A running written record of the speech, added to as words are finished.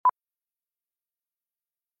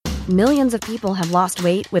Millions of people have lost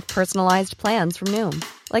weight with personalized plans from Noom.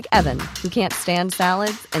 Like Evan, who can't stand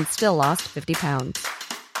salads and still lost 50 pounds.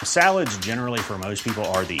 Salads generally for most people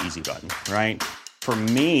are the easy button, right? For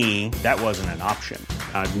me, that wasn't an option.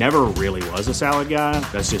 I never really was a salad guy.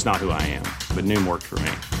 That's just not who I am. But Noom worked for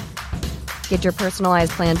me. Get your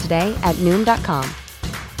personalized plan today at Noom.com.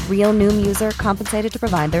 Real Noom user compensated to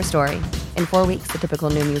provide their story. In 4 weeks, the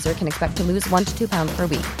typical Noom user can expect to lose 1 to 2 pounds per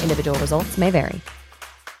week. Individual results may vary.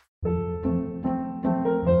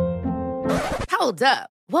 Hold up.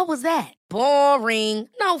 What was that? Boring.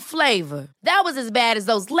 No flavor. That was as bad as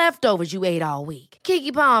those leftovers you ate all week.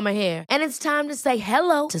 Keke Palmer here, and it's time to say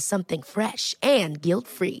hello to something fresh and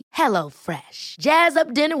guilt-free. Hello Fresh. Jazz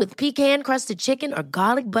up dinner with pecan-crusted chicken or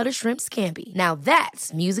garlic butter shrimp scampi. Now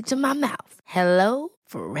that's music to my mouth. Hello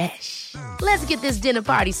Fresh. Let's get this dinner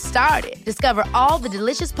party started. Discover all the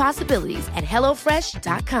delicious possibilities at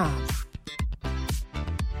hellofresh.com.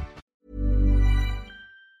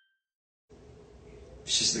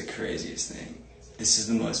 It's just the craziest thing. This is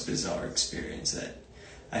the most bizarre experience that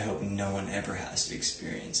I hope no one ever has to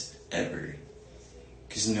experience, ever.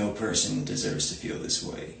 Because no person deserves to feel this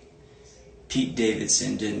way. Pete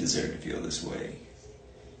Davidson didn't deserve to feel this way.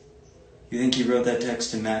 You think he wrote that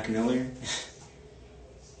text to Mac Miller?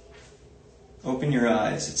 Open your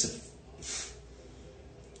eyes. It's a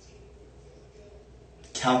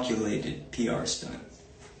calculated PR stunt.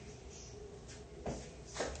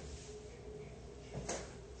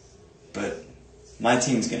 But my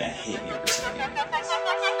team's gonna hate me for saying it.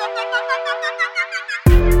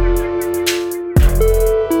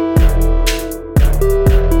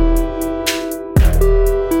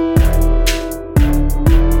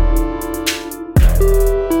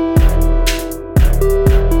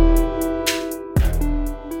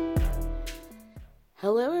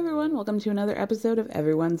 Hello everyone, welcome to another episode of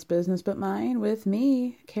Everyone's Business But Mine with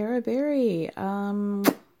me, Kara Berry.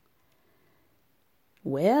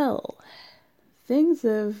 Well, things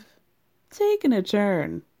have taken a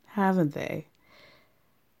turn, haven't they?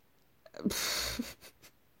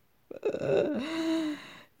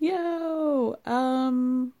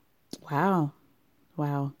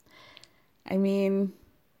 Wow. I mean,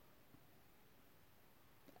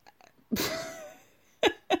 it's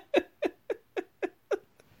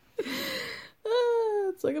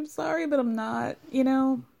like, I'm sorry, but I'm not,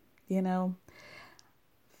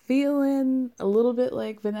 feeling a little bit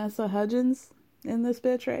like Vanessa Hudgens in this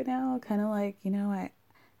bitch right now. Kind of like,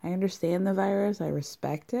 I understand the virus. I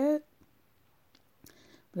respect it.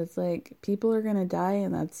 But it's like, people are going to die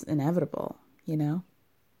and that's inevitable,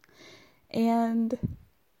 And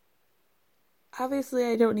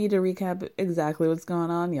obviously I don't need to recap exactly what's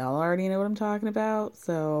going on. Y'all already know what I'm talking about.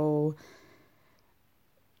 So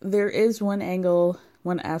there is one angle,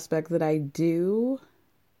 one aspect that I do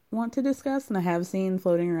want to discuss, and I have seen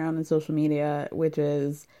floating around in social media, which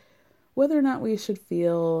is whether or not we should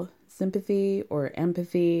feel sympathy or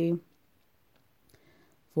empathy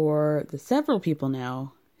for the several people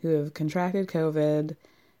now who have contracted COVID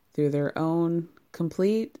through their own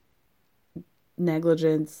complete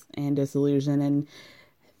negligence and disillusion. And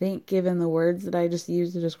I think given the words that I just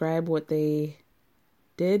used to describe what they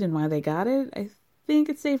did and why they got it, I think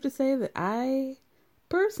it's safe to say that I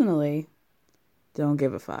personally don't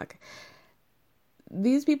give a fuck.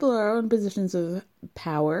 These people are in positions of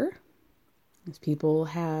power. These people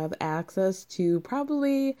have access to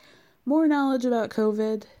probably more knowledge about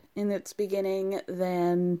COVID in its beginning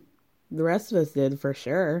than the rest of us did, for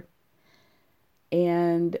sure.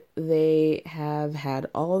 And they have had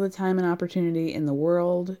all the time and opportunity in the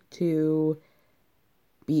world to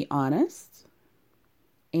be honest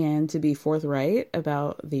and to be forthright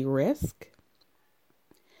about the risk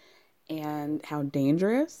and how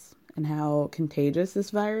dangerous and how contagious this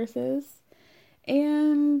virus is.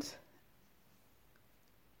 And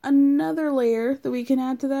another layer that we can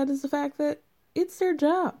add to that is the fact that it's their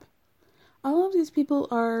job. All of these people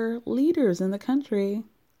are leaders in the country,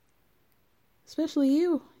 especially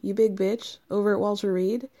you big bitch over at Walter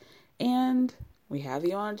Reed. And we have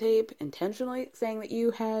you on tape intentionally saying that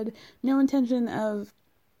you had no intention of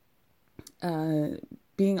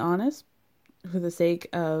being honest for the sake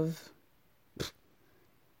of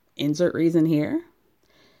insert reason here.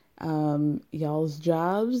 Y'all's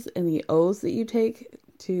jobs and the oaths that you take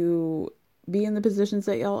to be in the positions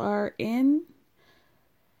that y'all are in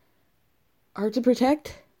are to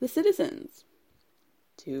protect the citizens,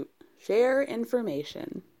 to share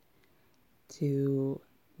information, to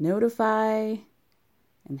notify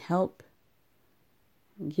and help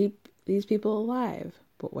and keep these people alive.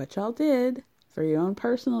 But what y'all did for your own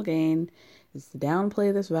personal gain is to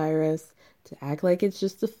downplay this virus, to act like it's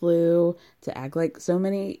just the flu, to act like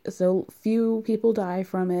so few people die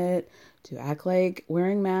from it, to act like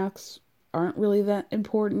wearing masks aren't really that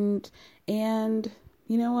important. And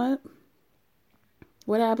you know what?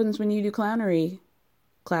 What happens when you do clownery,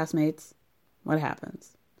 classmates? What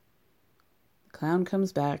happens? The clown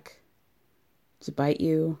comes back to bite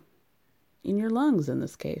you in your lungs in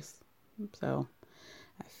this case. So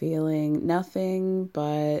I'm feeling nothing but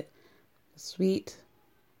a sweet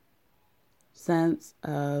sense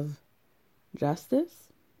of justice.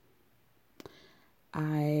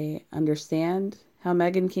 I understand how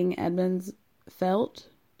Megan King Edmonds felt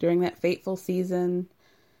during that fateful season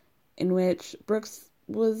in which Brooks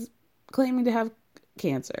was claiming to have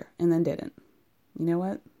cancer and then didn't. You know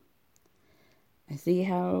what? I see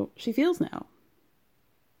how she feels now.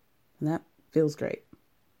 And that feels great.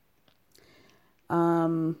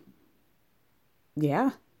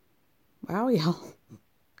 Yeah. Wow, y'all.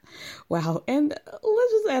 Wow. And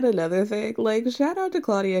let's just add another thing. Like, shout out to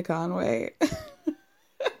Claudia Conway.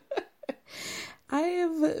 I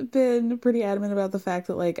have been pretty adamant about the fact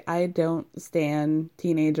that, like, I don't stan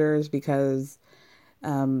teenagers because,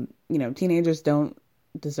 teenagers don't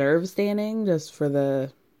deserve standing just for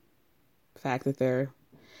the fact that they're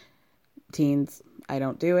teens. I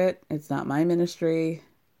don't do it. It's not my ministry.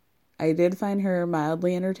 I did find her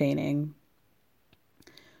mildly entertaining.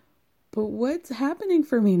 But what's happening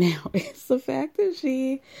for me now is the fact that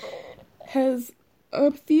she has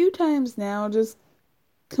a few times now just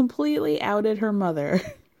completely outed her mother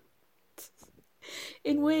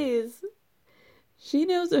in ways she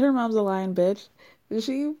knows that her mom's a lying bitch.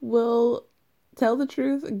 She will tell the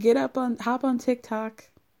truth, hop on TikTok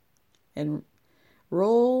and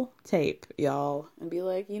roll tape, y'all, and be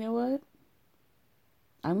like, you know what?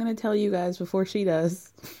 I'm going to tell you guys before she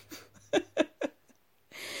does.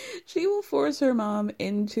 She will force her mom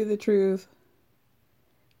into the truth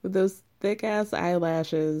with those thick ass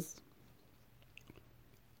eyelashes.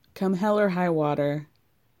 Come hell or high water.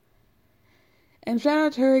 And shout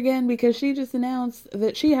out to her again because she just announced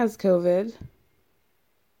that she has COVID.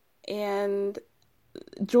 And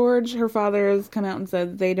George, her father, has come out and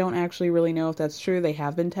said they don't actually really know if that's true. They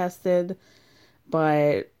have been tested,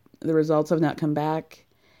 but the results have not come back.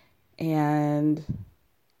 And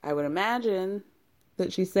I would imagine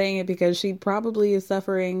that she's saying it because she probably is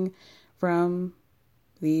suffering from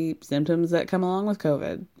the symptoms that come along with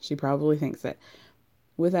COVID. She probably thinks it.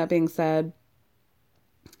 With that being said,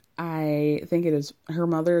 I think it is her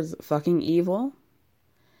mother's fucking evil.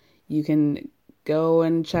 You can go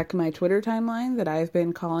and check my Twitter timeline that I've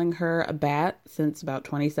been calling her a bat since about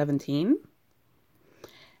 2017.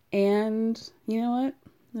 And you know what?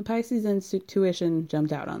 The Pisces intuition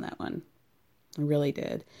jumped out on that one. It really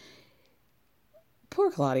did. Poor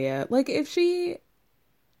Claudia. Like, if she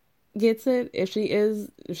gets it, if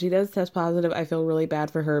she does test positive, I feel really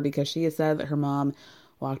bad for her because she has said that her mom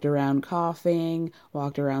walked around coughing,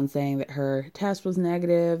 walked around saying that her test was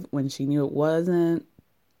negative when she knew it wasn't.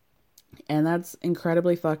 And that's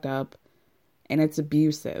incredibly fucked up. And it's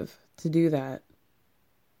abusive to do that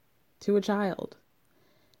to a child.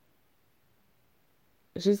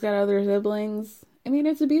 She's got other siblings. I mean,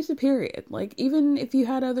 it's abusive, period. Like, even if you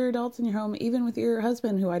had other adults in your home, even with your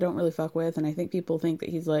husband, who I don't really fuck with, and I think people think that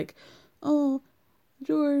he's like, oh,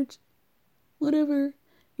 George, whatever.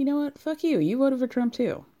 You know what? Fuck you. You voted for Trump,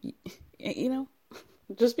 too. You know?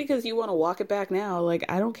 Just because you want to walk it back now, like,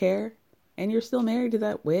 I don't care. And you're still married to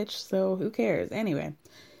that witch, so who cares? Anyway.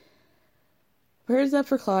 Prayers up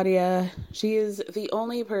for Claudia. She is the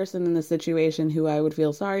only person in the situation who I would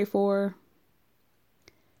feel sorry for,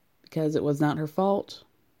 because it was not her fault.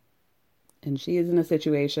 And she is in a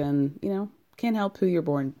situation, can't help who you're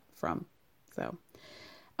born from. So,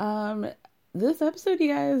 this episode,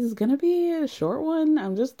 you guys, is going to be a short one.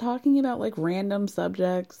 I'm just talking about like random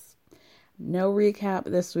subjects. No recap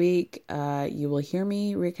this week. You will hear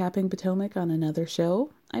me recapping Potomac on another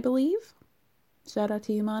show, I believe. Shout out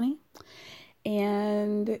to you, Monty.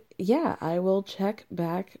 And yeah, I will check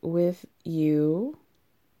back with you,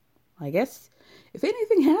 I guess. If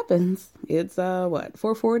anything happens, it's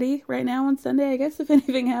 4:40 right now on Sunday. I guess if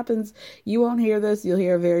anything happens, you won't hear this. You'll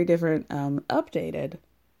hear a very different updated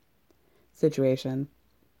situation.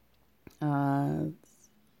 Not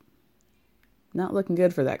looking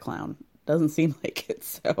good for that clown. Doesn't seem like it,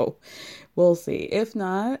 so we'll see. If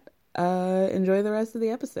not, enjoy the rest of the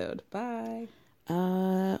episode. Bye.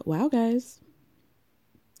 Wow, guys.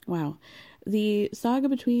 Wow. The saga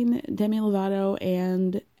between Demi Lovato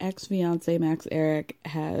and ex-fiancé Max Eric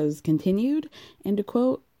has continued, and to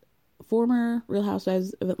quote former Real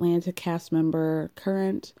Housewives of Atlanta cast member,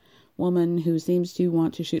 current woman who seems to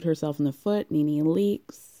want to shoot herself in the foot, Nene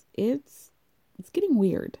Leakes. It's getting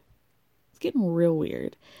weird. It's getting real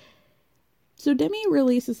weird. So Demi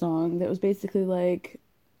released a song that was basically like,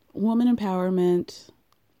 woman empowerment,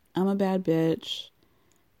 I'm a bad bitch,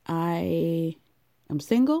 I am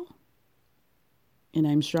single, and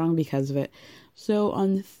I'm strong because of it. So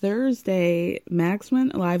on Thursday, Max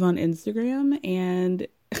went live on Instagram and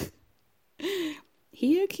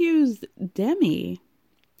he accused Demi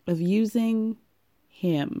of using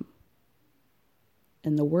him.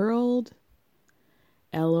 And the world,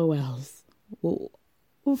 LOLs. Well,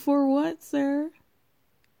 for what, sir?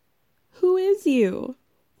 Who is you?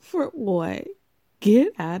 For what?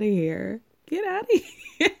 Get out of here. Get out of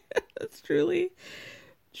here. That's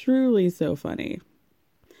truly so funny.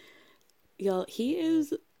 Y'all, he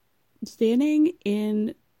is standing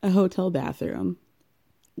in a hotel bathroom,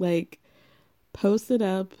 like posted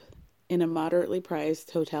up in a moderately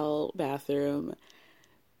priced hotel bathroom.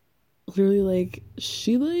 Literally, like,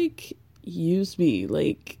 she, like, used me,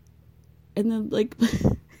 like, and then, like,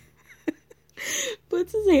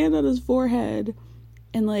 puts his hand on his forehead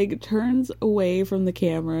and, like, turns away from the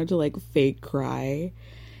camera to, like, fake cry.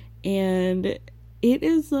 And it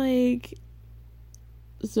is, like,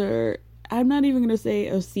 sir, I'm not even going to say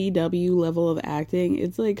a CW level of acting.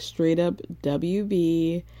 It's, like, straight up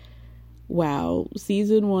WB, wow,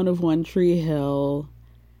 season 1 of One Tree Hill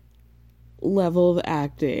level of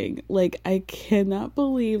acting. Like, I cannot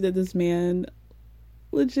believe that this man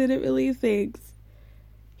legitimately thinks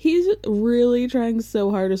he's really trying so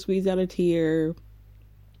hard to squeeze out a tear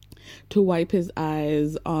to wipe his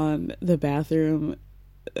eyes on the bathroom,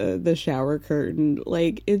 the shower curtain.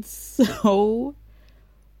 Like, it's so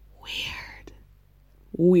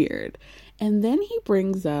weird. And then he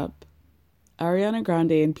brings up Ariana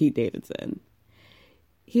Grande and Pete Davidson.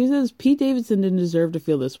 He says Pete Davidson didn't deserve to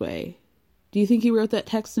feel this way. Do you think he wrote that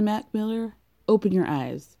text to Mac Miller? Open your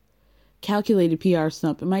eyes. Calculated PR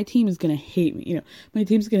stunt, but my team is going to hate me. You know, my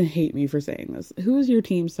team's going to hate me for saying this. Who is your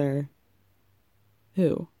team, sir?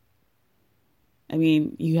 Who? I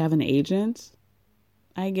mean, you have an agent,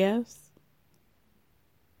 I guess.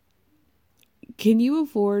 Can you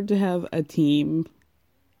afford to have a team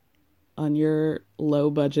on your low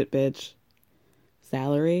budget bitch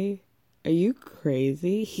salary? Are you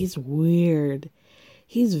crazy? He's weird.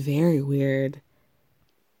 He's very weird.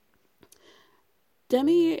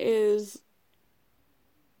 Demi is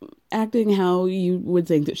acting how you would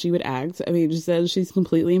think that she would act. I mean, she says she's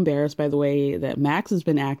completely embarrassed by the way that Max has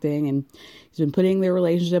been acting, and he's been putting their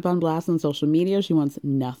relationship on blast on social media. She wants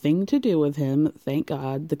nothing to do with him. Thank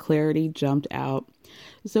God the clarity jumped out.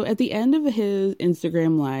 So at the end of his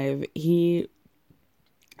Instagram live, he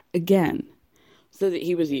again said that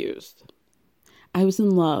he was used. I was in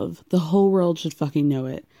love. The whole world should fucking know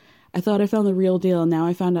it. I thought I found the real deal, and now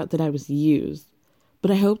I found out that I was used.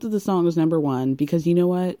 But I hope that the song was #1, because you know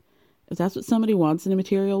what? If that's what somebody wants in a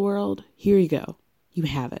material world, here you go. You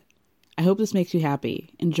have it. I hope this makes you happy.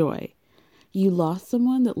 Enjoy. You lost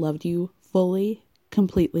someone that loved you fully,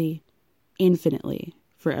 completely, infinitely,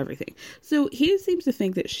 for everything. So he seems to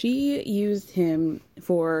think that she used him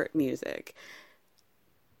for music.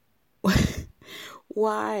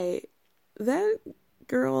 Why? That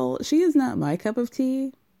girl, she is not my cup of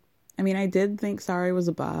tea. I mean, I did think Sorry was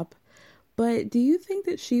a bop. But do you think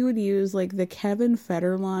that she would use, like, the Kevin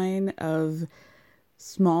Federline of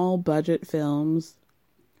small budget films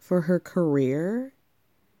for her career?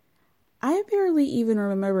 I barely even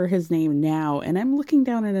remember his name now, and I'm looking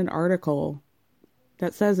down at an article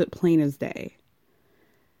that says it plain as day.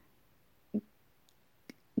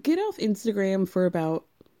 Get off Instagram for about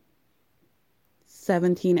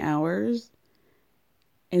 17 hours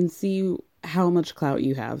and see how much clout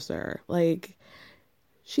you have, sir. Like,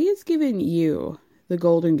 she has given you the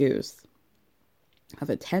golden goose of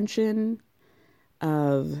attention,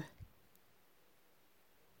 of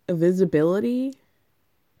visibility.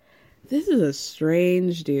 This is a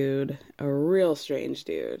strange dude, a real strange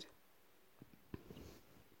dude.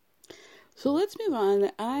 So let's move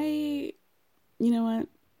on. You know what?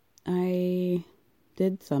 I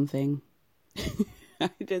did something.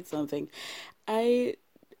 I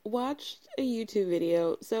watched a YouTube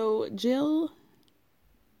video. So Jill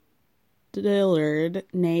Dillard,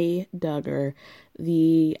 nay Duggar,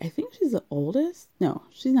 I think she's the oldest? No,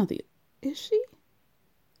 she's not is she?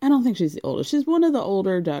 I don't think she's the oldest. She's one of the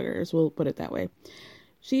older Duggars, we'll put it that way.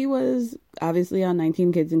 She was obviously on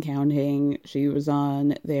 19 Kids and Counting. She was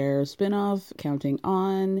on their spinoff, Counting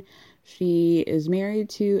On. She is married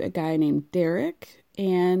to a guy named Derek,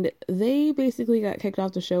 and they basically got kicked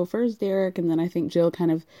off the show. First Derek, and then I think Jill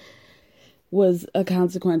kind of was a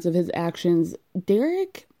consequence of his actions.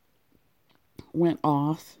 Derek went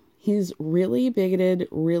off. He's really bigoted,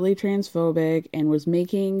 really transphobic, and was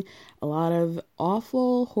making a lot of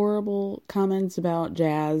awful, horrible comments about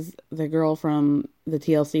Jazz, the girl from the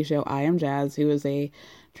TLC show I Am Jazz, who is a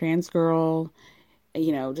trans girl,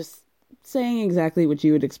 just saying exactly what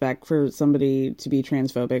you would expect for somebody to be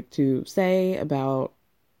transphobic to say about,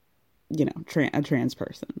 a trans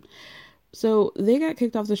person. So they got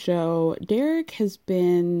kicked off the show. Derek has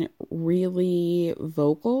been really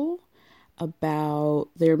vocal about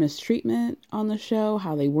their mistreatment on the show,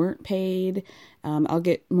 how they weren't paid. I'll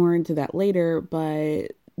get more into that later, but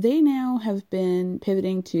they now have been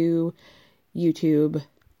pivoting to YouTube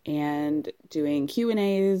and doing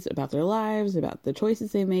Q&As about their lives, about the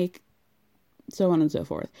choices they make, so on and so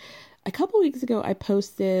forth. A couple weeks ago, I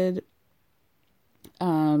posted,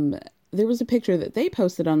 there was a picture that they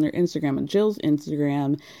posted on their Instagram, on Jill's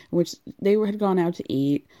Instagram, in which they had gone out to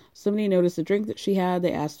eat. Somebody noticed a drink that she had.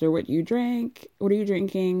 They asked her, what do you drink? What are you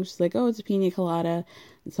drinking? She's like, oh, it's a pina colada.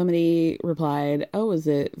 And somebody replied, oh, is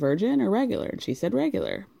it virgin or regular? And she said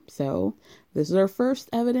regular. So this is our first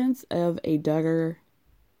evidence of a Duggar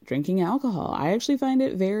drinking alcohol. I actually find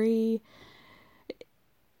it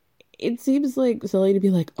it seems like silly to be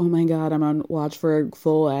like, oh my God, I'm on watch for a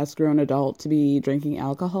full-ass grown adult to be drinking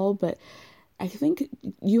alcohol, but I think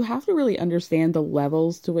you have to really understand the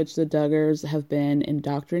levels to which the Duggars have been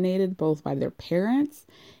indoctrinated, both by their parents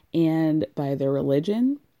and by their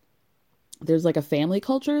religion. There's like a family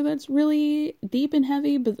culture that's really deep and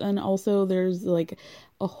heavy, but then also there's like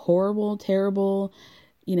a horrible, terrible,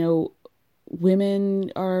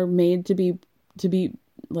 women are made to be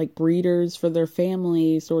like breeders for their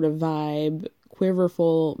family sort of vibe,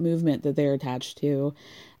 quiverful movement that they're attached to.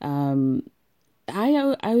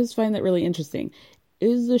 I always find that really interesting.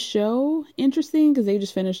 Is the show interesting because they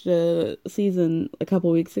just finished a season a couple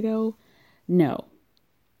weeks ago? No,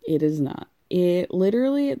 it is not. It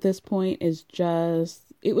literally at this point is just,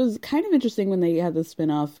 it was kind of interesting when they had the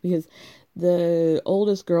spinoff because the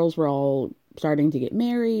oldest girls were all starting to get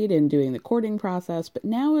married and doing the courting process, but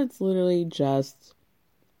now it's literally just,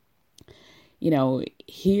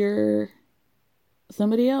 here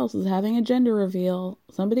somebody else is having a gender reveal,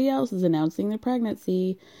 somebody else is announcing their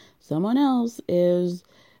pregnancy, someone else is,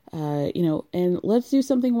 and let's do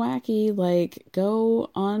something wacky, like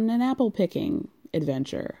go on an apple picking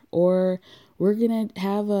adventure, or we're gonna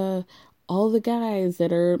have all the guys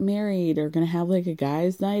that are married are gonna have like a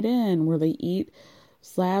guys' night in where they eat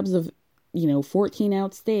slabs of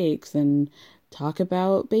 14-ounce steaks and talk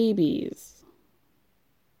about babies.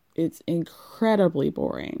 It's incredibly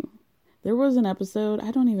boring. There was an episode,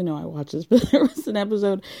 I don't even know I watched this, but there was an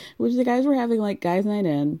episode which the guys were having like guys' night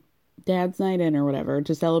in, dad's night in or whatever,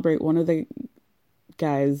 to celebrate one of the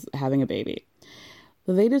guys having a baby.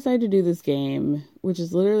 So they decided to do this game, which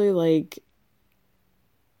is literally like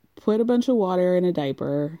put a bunch of water in a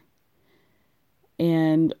diaper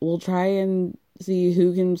and we'll try and see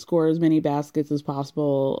who can score as many baskets as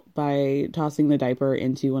possible by tossing the diaper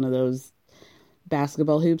into one of those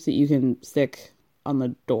basketball hoops that you can stick on the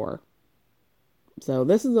door. So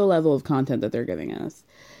this is the level of content that they're giving us.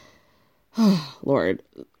 Lord,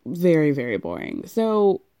 very, very boring.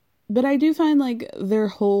 So, but I do find like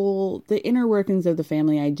the inner workings of the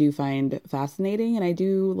family I do find fascinating, and I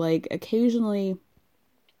do like occasionally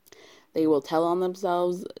they will tell on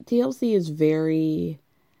themselves. TLC is very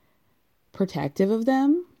protective of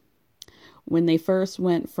them. When they first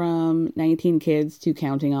went from 19 kids to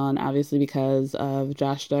counting on, obviously because of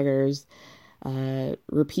Josh Duggar's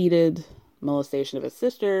repeated molestation of his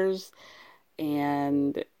sisters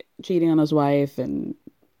and cheating on his wife and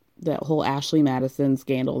that whole Ashley Madison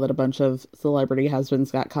scandal that a bunch of celebrity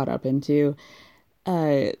husbands got caught up into.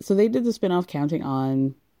 So they did the spinoff Counting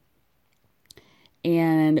On,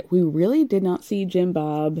 and we really did not see Jim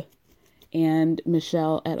Bob and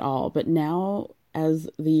Michelle at all. But now, as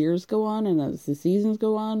the years go on and as the seasons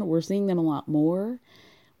go on, we're seeing them a lot more.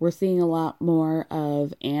 We're seeing a lot more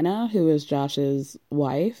of Anna, who is Josh's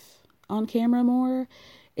wife, on camera more.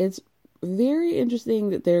 It's very interesting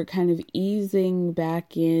that they're kind of easing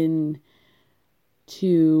back in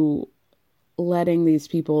to letting these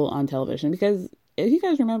people on television, because if you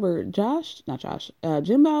guys remember,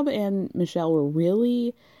 Jim Bob and Michelle were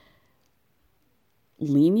really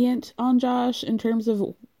lenient on Josh in terms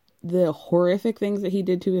of the horrific things that he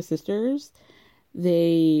did to his sisters.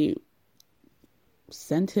 They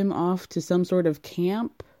sent him off to some sort of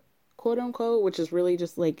camp, quote unquote, which is really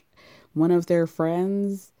just like one of their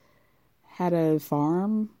friends had a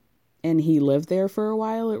farm and he lived there for a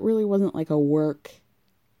while. It really wasn't like a work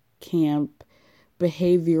camp,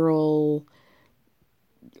 behavioral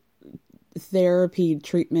therapy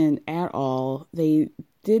treatment at all. They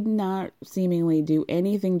did not seemingly do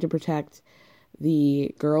anything to protect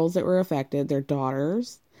the girls that were affected, their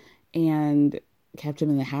daughters, and kept them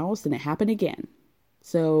in the house, and it happened again.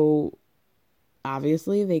 So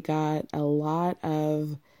obviously they got a lot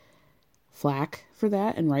of flack for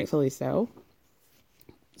that, and rightfully so.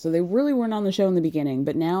 So they really weren't on the show in the beginning,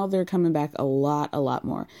 but now they're coming back a lot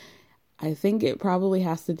more. I think it probably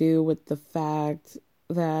has to do with the fact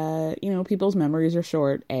that, you know, people's memories are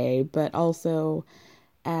short, but also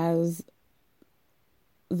as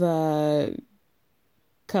the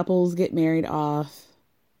couples get married off,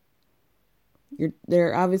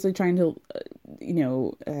 they're obviously trying to,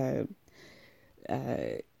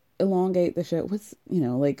 elongate the show.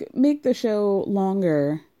 Make the show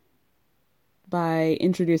longer by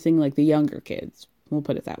introducing like the younger kids. We'll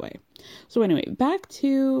put it that way. So anyway, back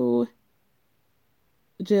to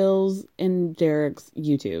Jill's and Derek's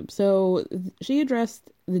YouTube. So she addressed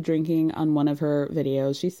the drinking on one of her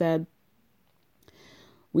videos. She said,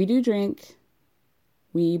 "We do drink.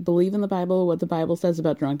 We believe in the Bible, what the Bible says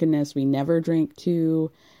about drunkenness. We never drink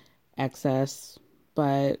to excess,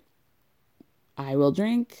 but I will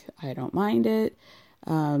drink. I don't mind it."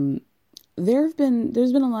 There's been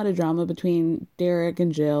a lot of drama between Derek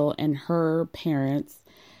and Jill and her parents.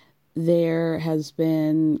 Derek has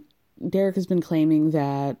been claiming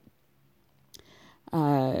that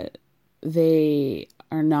they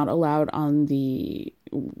are not allowed on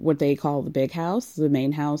what they call the big house, the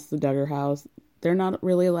main house, the Duggar house. They're not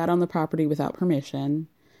really allowed on the property without permission.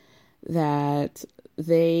 That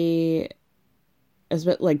they,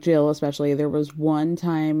 like Jill especially, there was one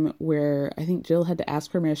time where I think Jill had to ask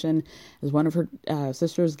permission as one of her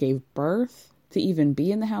sisters gave birth to even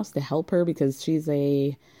be in the house to help her because she's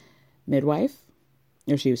a midwife,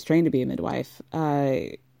 or she was trained to be a midwife.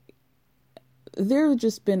 There's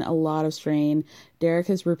just been a lot of strain. Derek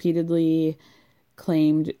has repeatedly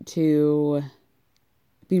claimed to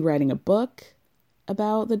be writing a book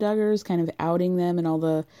about the Duggars, kind of outing them and all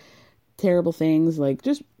the terrible things, like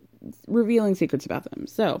just revealing secrets about them.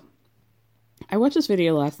 So I watched this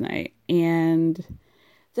video last night, and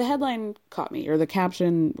the headline caught me, or the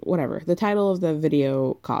caption, whatever. The title of the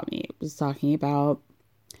video caught me. It was talking about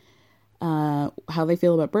how they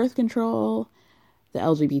feel about birth control, the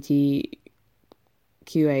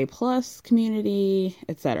LGBTQA plus community,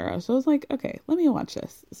 etc. So I was like, okay, let me watch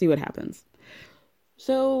this, see what happens.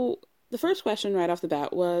 So the first question right off the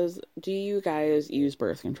bat was, do you guys use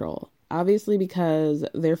birth control? Obviously, because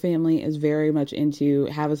their family is very much into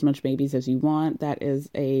have as much babies as you want.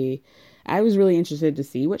 I was really interested to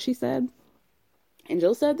see what she said. And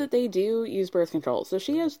Jill said that they do use birth control. So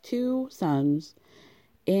she has 2 sons.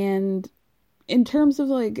 And in terms of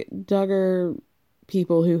like Duggar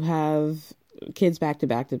people who have kids back to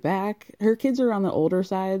back to back, her kids are on the older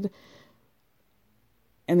side.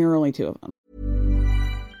 And there are only 2 of them.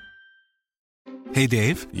 Hey,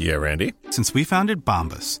 Dave. Yeah, Randy. Since we founded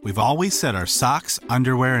Bombas, we've always said our socks,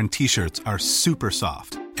 underwear, and T-shirts are super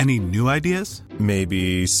soft. Any new ideas?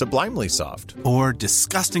 Maybe sublimely soft. Or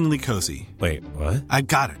disgustingly cozy. Wait, what? I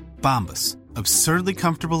got it. Bombas. Absurdly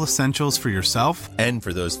comfortable essentials for yourself and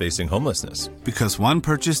for those facing homelessness. Because one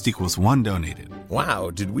purchased equals one donated. Wow,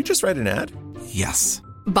 did we just write an ad? Yes.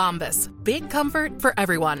 Bombas. Big comfort for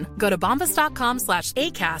everyone. Go to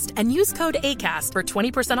bombas.com/ACAST and use code ACAST for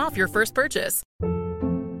 20% off your first purchase.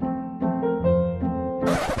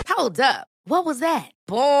 Hold up. What was that?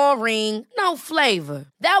 Boring. No flavor.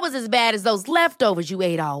 That was as bad as those leftovers you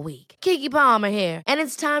ate all week. Keke Palmer here. And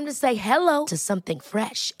it's time to say hello to something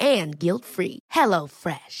fresh and guilt-free. Hello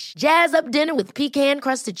Fresh. Jazz up dinner with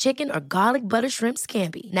pecan-crusted chicken or garlic butter shrimp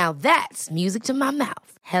scampi. Now that's music to my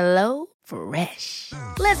mouth. Hello Fresh.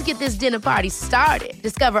 Let's get this dinner party started.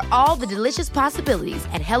 Discover all the delicious possibilities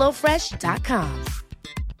at HelloFresh.com.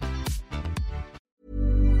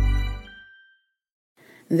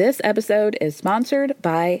 This episode is sponsored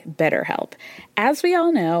by BetterHelp. As we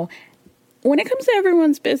all know, when it comes to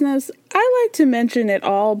everyone's business, I like to mention it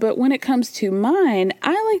all, but when it comes to mine,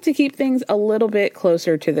 I like to keep things a little bit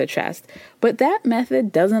closer to the chest. But that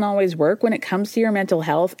method doesn't always work when it comes to your mental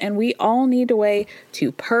health, and we all need a way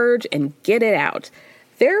to purge and get it out.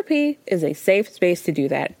 Therapy is a safe space to do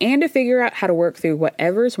that and to figure out how to work through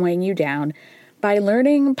whatever's weighing you down by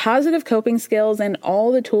learning positive coping skills and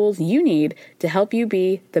all the tools you need to help you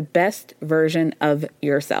be the best version of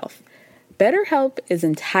yourself. BetterHelp is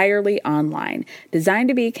entirely online, designed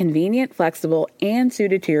to be convenient, flexible, and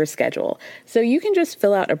suited to your schedule. So you can just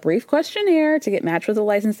fill out a brief questionnaire to get matched with a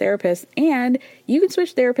licensed therapist, and you can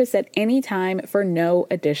switch therapists at any time for no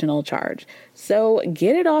additional charge. So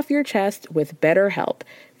get it off your chest with BetterHelp.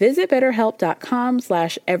 Visit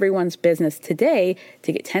BetterHelp.com/everyone'sbusiness today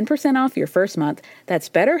to get 10% off your first month. That's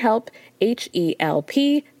BetterHelp,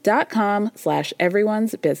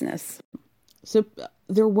 HELP.com/everyone'sbusiness. So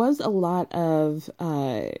there was a lot of,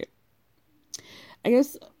 I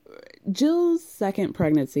guess, Jill's second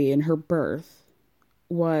pregnancy and her birth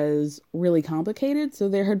was really complicated. So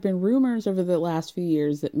there had been rumors over the last few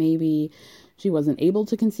years that maybe she wasn't able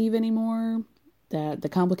to conceive anymore, that the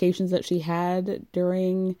complications that she had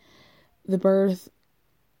during the birth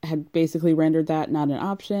had basically rendered that not an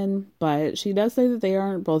option. But she does say that they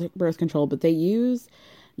aren't both birth control, but they use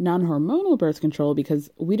non-hormonal birth control because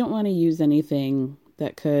we don't want to use anything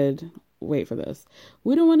that could, wait for this,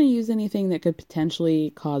 we don't want to use anything that could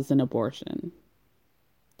potentially cause an abortion,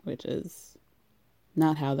 which is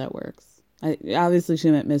not how that works. Obviously she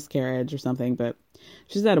meant miscarriage or something, but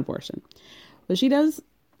she said abortion. But she does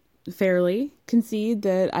fairly concede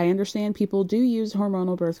that I understand people do use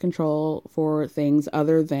hormonal birth control for things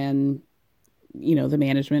other than, you know, the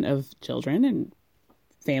management of children and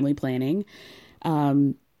family planning.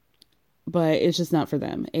 But it's just not for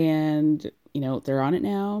them. And, you know, they're on it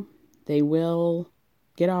now. They will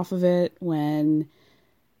get off of it when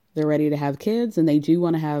they're ready to have kids, and they do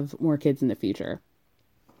want to have more kids in the future.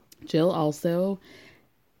 Jill also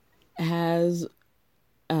has,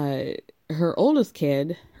 her oldest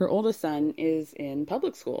son is in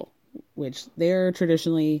public school, which they're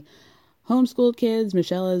traditionally homeschooled kids.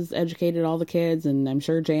 Michelle has educated all the kids, and I'm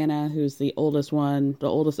sure Jana, who's the oldest one, the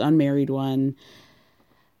oldest unmarried one.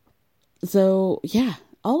 So yeah,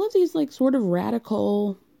 all of these like sort of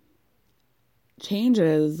radical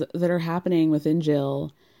changes that are happening within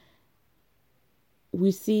Jill.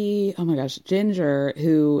 We see, oh my gosh, Ginger,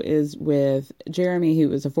 who is with Jeremy,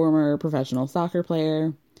 who is a former professional soccer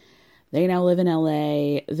player. They now live in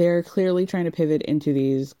LA. They're clearly trying to pivot into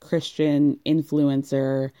these Christian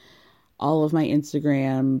influencer. All of my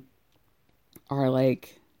Instagram are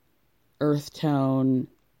like earth tone,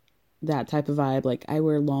 that type of vibe. Like I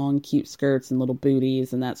wear long, cute skirts and little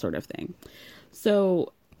booties and that sort of thing.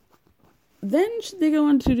 So then they go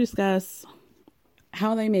on to discuss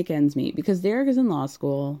how they make ends meet, because Derek is in law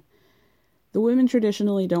school. The women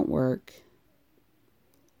traditionally don't work.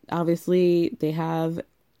 Obviously, they have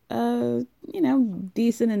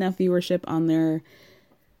decent enough viewership on their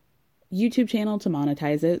YouTube channel to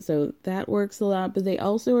monetize it, so that works a lot. But they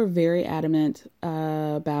also are very adamant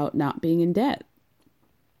about not being in debt.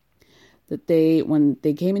 That when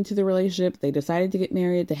they came into the relationship, they decided to get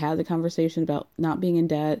married. They had the conversation about not being in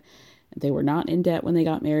debt. They were not in debt when they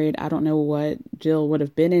got married. I don't know what Jill would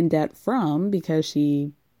have been in debt from, because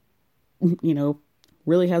she,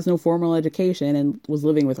 really has no formal education and was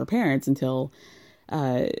living with her parents until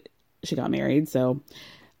she got married. So,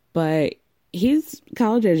 but he's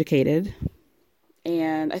college educated,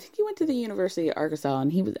 and I think he went to the University of Arkansas,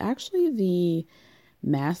 and he was actually the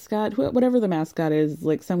mascot, whatever the mascot is,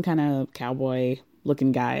 like some kind of cowboy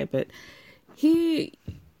looking guy, but he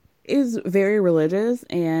is very religious.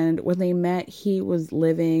 And when they met, he was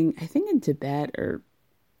living, I think, in Tibet or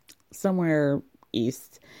somewhere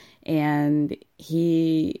east, and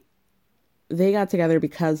they got together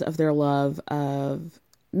because of their love of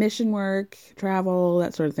mission work, travel,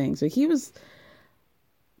 that sort of thing. So he was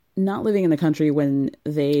not living in the country when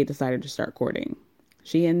they decided to start courting.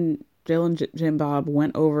 She and Jill and Jim Bob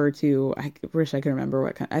went over to, I wish I could remember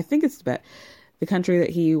what country, I think it's Tibet, the country that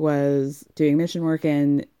he was doing mission work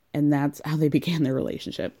in, and that's how they began their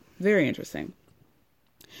relationship. Very interesting.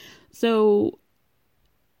 So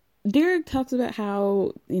Derek talks about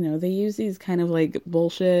how, they use these kind of like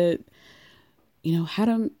bullshit, how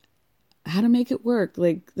to make it work.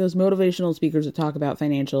 Like those motivational speakers that talk about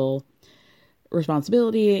financial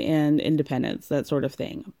responsibility and independence, that sort of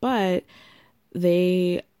thing. But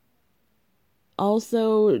they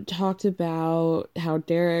also talked about how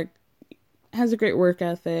Derek has a great work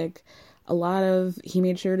ethic. He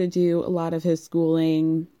made sure to do a lot of his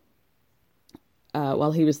schooling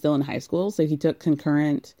while he was still in high school. So he took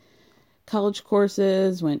concurrent college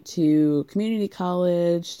courses, went to community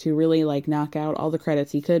college to really like knock out all the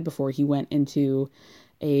credits he could before he went into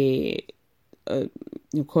a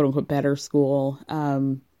quote unquote better school, a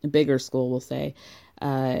bigger school, we'll say.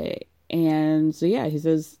 And so, yeah, he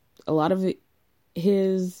says a lot of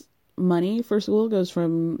his money for school goes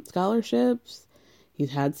from scholarships.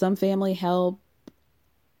 He's had some family help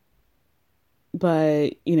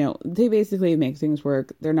But, you know, they basically make things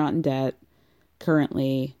work. They're not in debt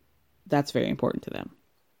currently. That's very important to them.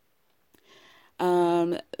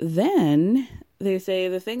 Then they say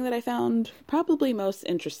the thing that I found probably most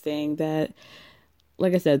interesting, that,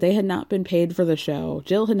 like I said, they had not been paid for the show.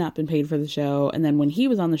 Jill had not been paid for the show. And then when he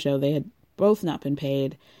was on the show, they had both not been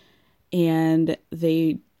paid. And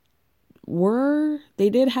they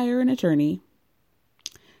did hire an attorney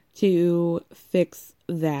to fix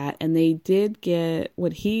that. And they did get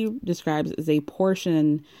what he describes as a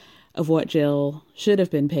portion of what Jill should have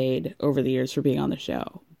been paid over the years for being on the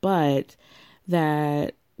show. But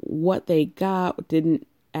that what they got didn't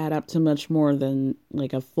add up to much more than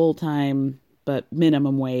like a full-time but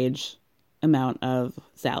minimum wage amount of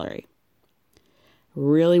salary.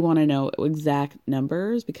 Really want to know exact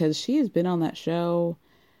numbers, because she has been on that show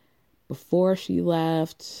before she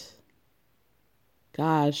left.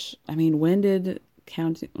 Gosh, I mean, when did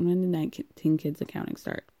 19 Kids Accounting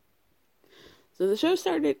start? So the show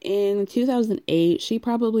started in 2008. She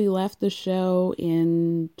probably left the show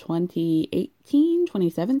in 2018,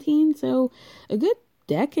 2017. So a good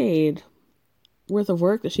decade worth of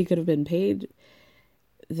work that she could have been paid.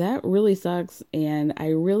 That really sucks. And I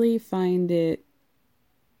really find it.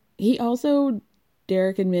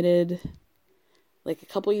 Derek admitted like a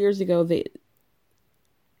couple years ago that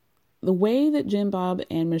the way that Jim Bob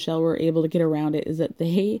and Michelle were able to get around it is that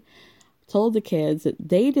they told the kids that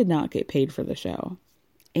they did not get paid for the show,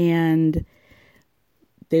 and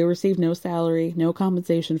they received no salary, no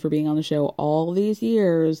compensation for being on the show all these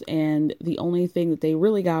years. And the only thing that they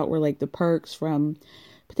really got were like the perks from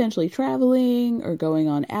potentially traveling or going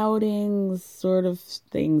on outings, sort of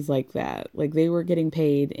things like that. Like they were getting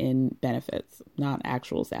paid in benefits, not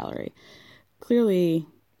actual salary. Clearly,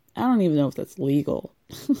 I don't even know if that's legal.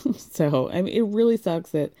 So, I mean, it really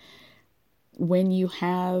sucks that when you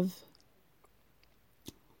have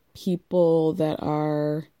people that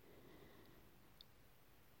are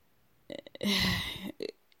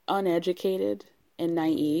uneducated and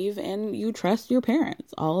naive, and you trust your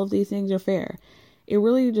parents, all of these things are fair. It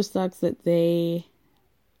really just sucks that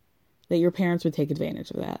your parents would take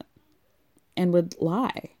advantage of that and would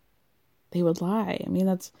lie. They would lie. I mean,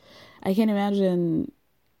 I can't imagine.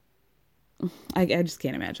 I just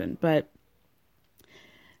can't imagine. But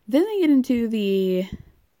then they get into the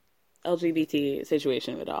LGBT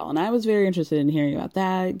situation of it all. And I was very interested in hearing about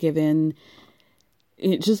that,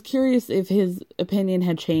 just curious if his opinion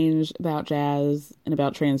had changed about jazz and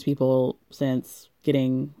about trans people since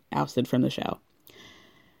getting ousted from the show.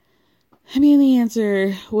 I mean, the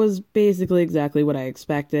answer was basically exactly what I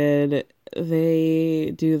expected.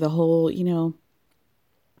 They do the whole,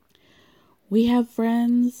 we have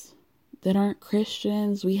friends that aren't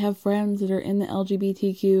Christians. We have friends that are in the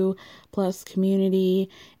LGBTQ plus community,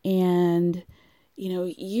 and,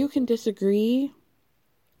 you can disagree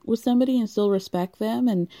with somebody and still respect them,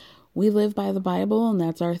 and we live by the Bible, and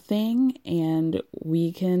that's our thing, and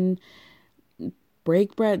we can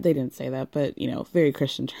break bread. They didn't say that, but, very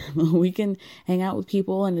Christian term. We can hang out with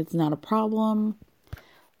people, and it's not a problem.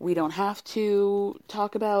 We don't have to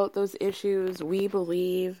talk about those issues. We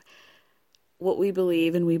believe what we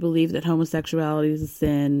believe, and we believe that homosexuality is a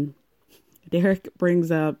sin. Derek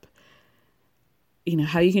brings up,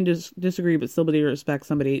 how you can just disagree but still respect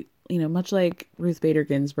somebody, much like Ruth Bader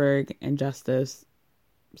Ginsburg and Justice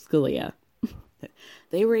Scalia.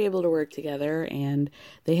 They were able to work together, and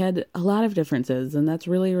they had a lot of differences, and that's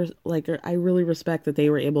really, I really respect that they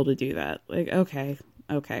were able to do that. Okay.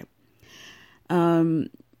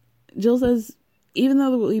 Jill says, even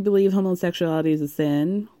though we believe homosexuality is a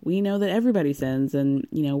sin, we know that everybody sins, and,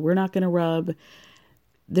 we're not going to rub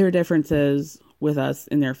their differences with us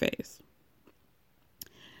in their face.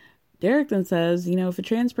 Derek then says, if a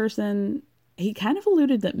trans person, he kind of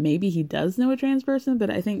alluded that maybe he does know a trans person, but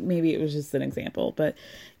I think maybe it was just an example. But,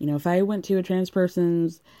 if I went to a trans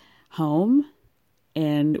person's home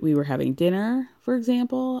and we were having dinner, for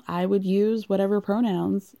example, I would use whatever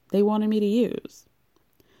pronouns they wanted me to use.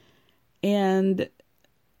 And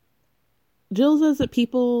Jill says that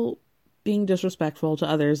people being disrespectful to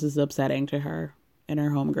others is upsetting to her and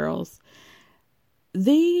her homegirls.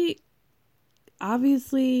 They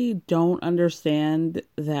obviously don't understand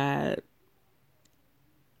that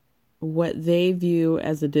what they view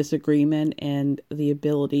as a disagreement and the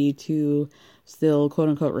ability to still, quote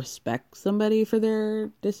unquote, respect somebody for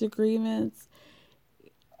their disagreements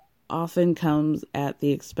often comes at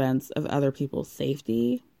the expense of other people's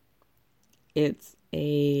safety. It's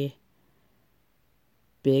a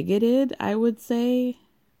bigoted, I would say,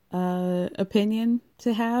 opinion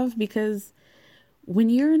to have, because when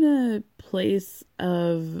you're in a place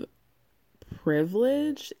of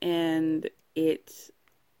privilege, and they're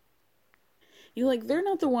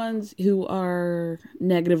not the ones who are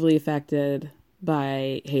negatively affected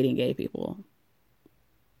by hating gay people.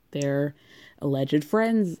 Their alleged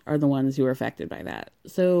friends are the ones who are affected by that.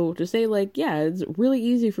 So to say, like, yeah, it's really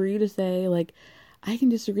easy for you to say, like, I can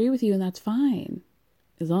disagree with you and that's fine.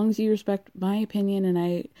 As long as you respect my opinion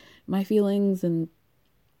and my feelings, and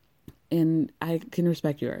I can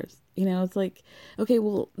respect yours. You know, it's like, okay,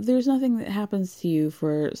 well, there's nothing that happens to you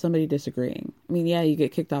for somebody disagreeing. I mean, yeah, you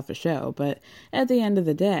get kicked off the show, but at the end of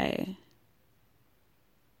the day,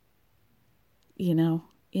 you know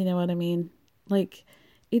what I mean? Like,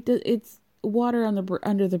 it's water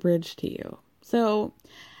under the bridge to you. So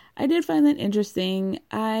I did find that interesting.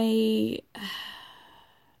 I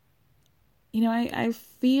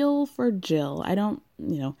feel for Jill. I don't,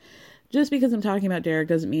 just because I'm talking about Derek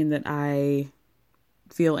doesn't mean that I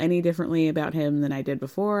feel any differently about him than I did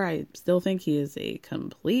before. I still think he is a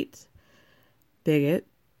complete bigot.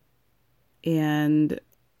 And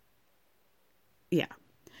yeah,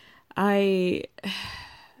 I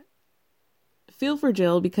feel for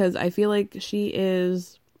Jill because I feel like she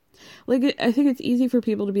is, like, I think it's easy for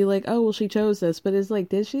people to be like, oh, well, she chose this, but it's like,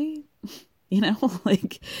 did she?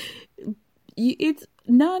 Like, it's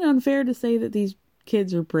not unfair to say that these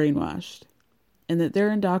kids are brainwashed and that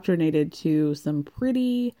they're indoctrinated to some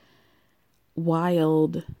pretty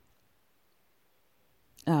wild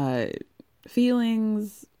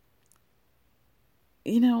feelings.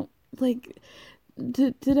 Like,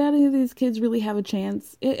 did any of these kids really have a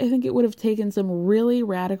chance? I think it would have taken some really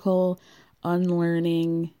radical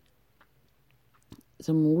unlearning,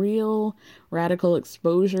 some real radical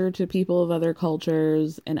exposure to people of other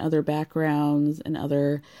cultures and other backgrounds and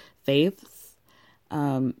other faiths.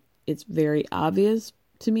 It's very obvious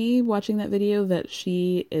to me watching that video that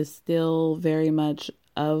she is still very much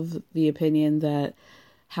of the opinion that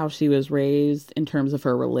how she was raised in terms of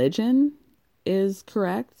her religion is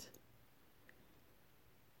correct.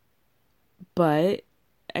 But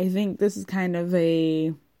I think this is kind of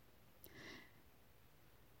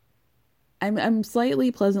I'm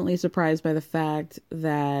slightly pleasantly surprised by the fact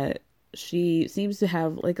that she seems to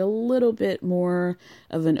have like a little bit more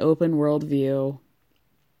of an open worldview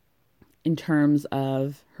in terms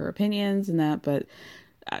of her opinions and that, but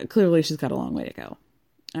clearly she's got a long way to go.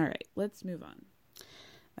 All right, let's move on.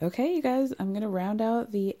 Okay, you guys, I'm going to round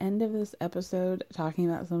out the end of this episode talking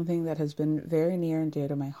about something that has been very near and dear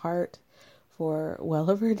to my heart for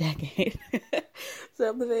well over a decade.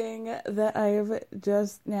 Something that I've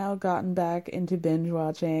just now gotten back into binge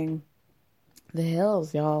watching. The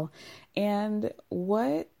Hills, y'all. And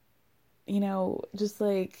what, just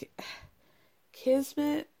like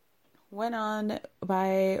kismet went on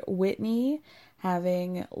by Whitney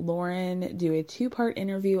having Lauren do a 2-part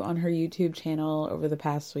interview on her YouTube channel over the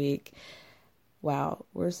past week. Wow,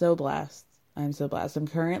 we're so blessed. I'm so blessed. I'm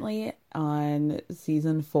currently on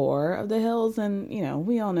season 4 of The Hills, and,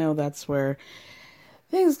 we all know that's where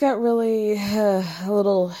things got really a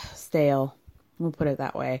little stale. We'll put it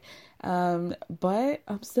that way. But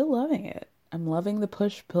I'm still loving it. I'm loving the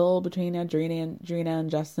push-pull between Adrina and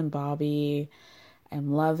Justin Bobby.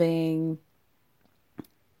 I'm loving,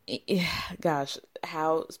 gosh,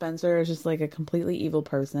 how Spencer is just like a completely evil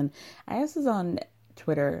person. I asked this on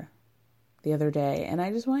Twitter the other day, and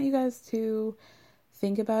I just want you guys to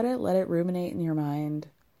think about it, let it ruminate in your mind.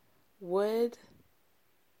 Would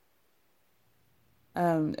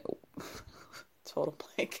total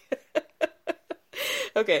blank.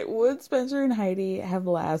 Okay, would Spencer and Heidi have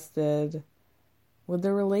lasted? Would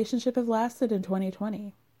their relationship have lasted in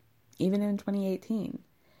 2020, even in 2018?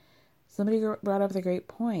 Somebody brought up the great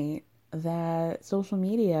point that social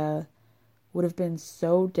media would have been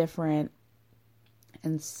so different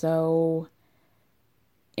and so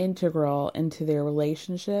integral into their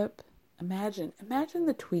relationship. Imagine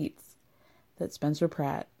the tweets that Spencer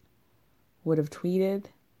Pratt would have tweeted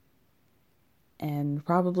and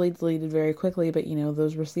probably deleted very quickly, but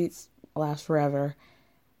those receipts last forever.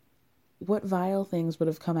 What vile things would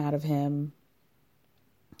have come out of him?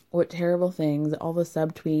 What terrible things, all the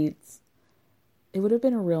subtweets. It would have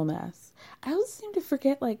been a real mess. I always seem to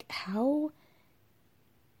forget how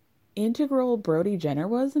integral Brody Jenner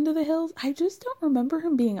was into The Hills. I just don't remember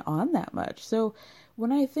him being on that much. So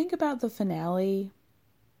when I think about the finale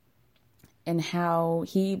and how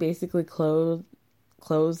he basically closed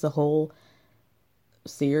the whole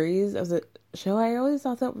series of the show, I always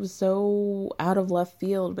thought that was so out of left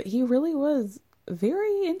field, but he really was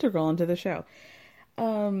very integral into the show.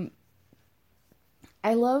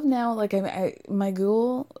 I love now, my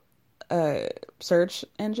Google search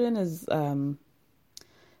engine is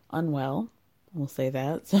unwell. We'll say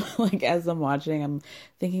that. So like as I'm watching, I'm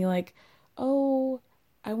thinking like, oh,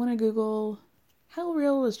 I want to Google how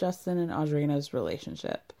real was Justin and Audrina's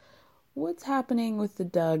relationship? What's happening with the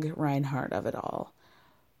Doug Reinhardt of it all?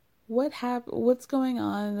 What's going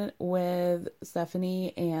on with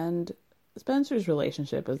Stephanie and Spencer's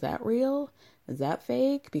relationship? Is that real? Is that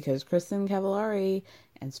fake? Because Kristen Cavallari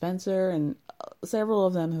and Spencer and several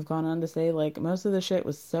of them have gone on to say like most of the shit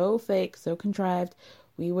was so fake, so contrived.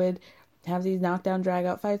 We would have these knockdown drag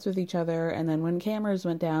out fights with each other, and then when cameras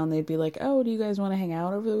went down, they'd be like, oh, do you guys want to hang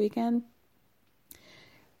out over the weekend?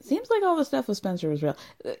 Seems like all the stuff with Spencer was real.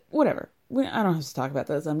 Whatever. I don't have to talk about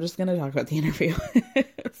this. I'm just going to talk about the interview.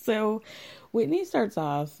 So Whitney starts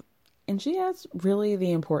off and she asks really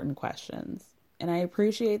the important questions. And I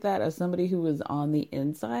appreciate that as somebody who was on the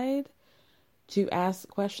inside to ask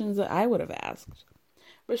questions that I would have asked.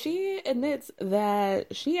 But she admits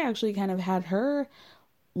that she actually kind of had her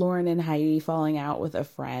Lauren and Heidi falling out with a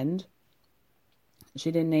friend. She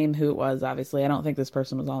didn't name who it was, obviously. I don't think this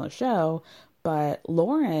person was on the show. But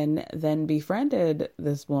Lauren then befriended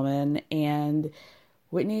this woman, and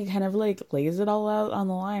Whitney kind of like lays it all out on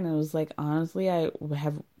the line and was like, honestly, I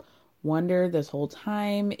have wondered this whole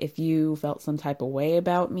time if you felt some type of way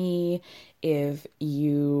about me, if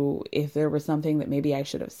there was something that maybe I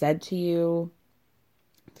should have said to you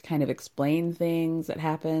to kind of explain things that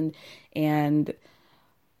happened. And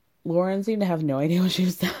Lauren seemed to have no idea what she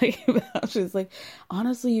was talking about. She was like,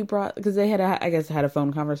 honestly, because they had, I guess, had a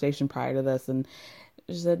phone conversation prior to this. And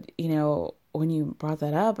she said, when you brought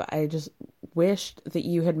that up, I just wished that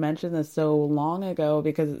you had mentioned this so long ago,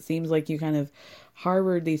 because it seems like you kind of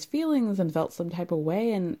harbored these feelings and felt some type of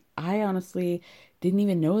way. And I honestly didn't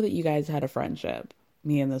even know that you guys had a friendship,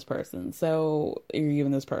 me and this person. So, or you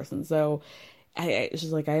and this person. So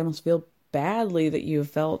she's like, I almost feel badly that you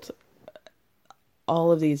felt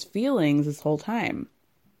all of these feelings this whole time.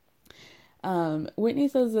 Whitney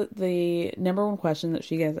says that the number one question that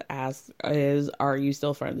she gets asked is, are you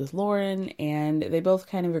still friends with Lauren? And they both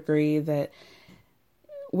kind of agree that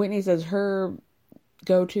Whitney says her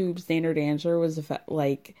go-to standard answer was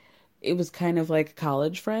it was kind of like a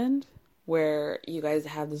college friend where you guys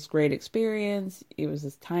had this great experience. It was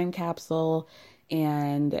this time capsule,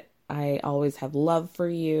 and I always have love for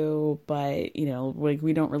you, but,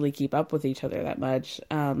 we don't really keep up with each other that much.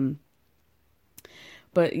 But,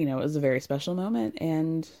 it was a very special moment,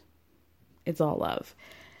 and it's all love.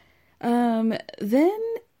 Then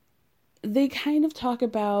they kind of talk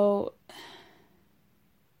about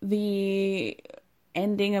the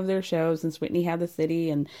ending of their show since Whitney had the city,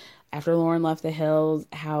 and after Lauren left the Hills,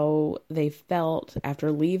 how they felt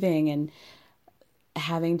after leaving and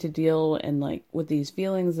having to deal and with these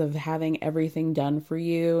feelings of having everything done for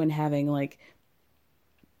you and having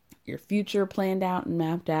your future planned out and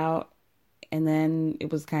mapped out. And then it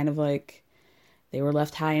was kind of like they were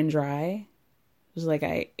left high and dry. It was like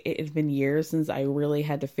it had been years since I really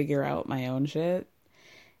had to figure out my own shit,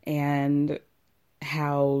 and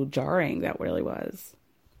how jarring that really was.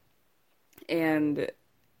 And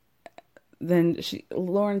then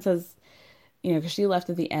Lauren says, because she left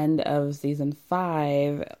at the end of season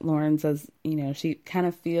 5, Lauren says, she kind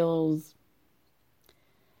of feels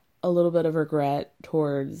a little bit of regret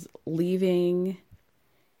towards leaving,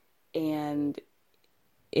 and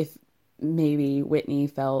if maybe Whitney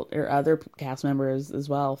felt, or other cast members as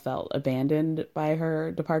well, felt abandoned by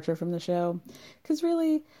her departure from the show. Because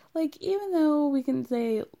really, even though we can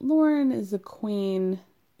say Lauren is the queen,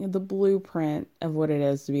 the blueprint of what it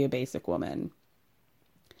is to be a basic woman,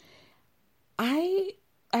 I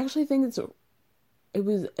actually think it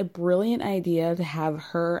was a brilliant idea to have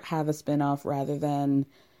her have a spinoff rather than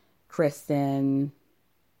Kristen,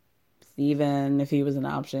 Steven, if he was an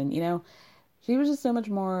option. She was just so much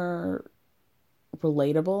more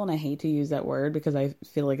relatable, and I hate to use that word because I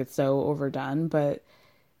feel like it's so overdone, but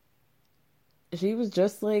she was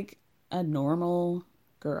just like a normal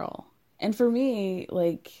girl. And for me,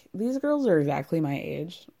 these girls are exactly my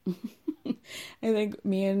age. I think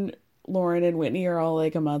me and Lauren and Whitney are all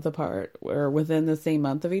a month apart, or within the same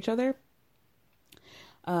month of each other.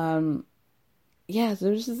 So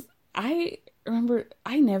there's just, I remember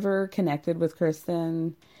I never connected with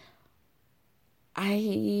Kristen.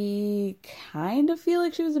 I kind of feel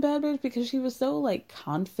like she was a bad bitch because she was so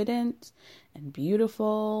confident and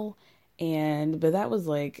beautiful, but that was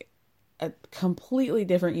a completely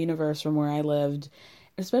different universe from where I lived,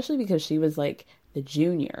 especially because she was the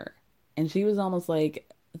junior, and she was almost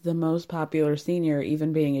the most popular senior,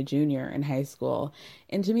 even being a junior in high school.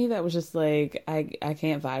 And to me, that was just I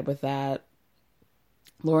can't vibe with that.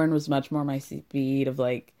 Lauren was much more my speed of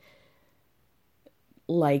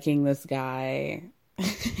liking this guy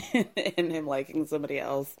and him liking somebody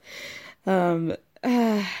else. So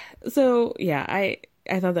yeah, I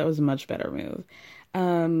thought that was a much better move.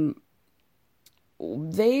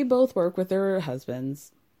 They both work with their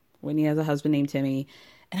husbands. Whitney has a husband named Timmy.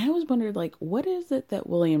 And I always wondered, like, what is it that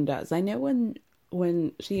William does? I know when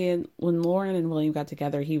Lauren and William got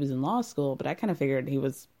together, he was in law school, but I kind of figured he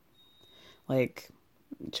was like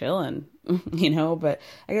chilling, but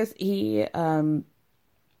I guess he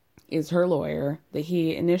is her lawyer. That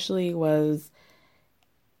he initially was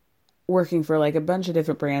working for like a bunch of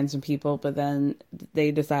different brands and people, but then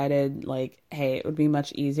they decided like, hey, it would be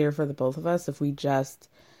much easier for the both of us if we just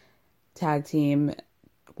tag team,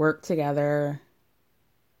 work together,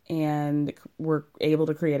 and we're able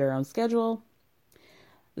to create our own schedule.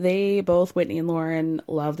 They both, Whitney and Lauren,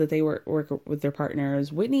 love that they work with their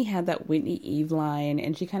partners. Whitney had that Whitney Eve line,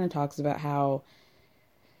 and she kind of talks about how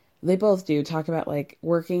they both talk about like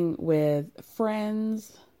working with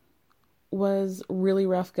friends was really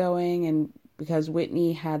rough going, and because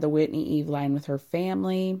Whitney had the Whitney Eve line with her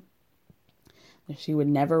family, she would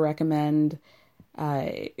never recommend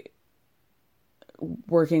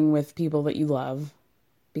working with people that you love,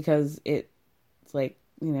 because it's like,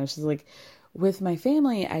 she's like, with my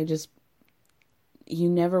family, you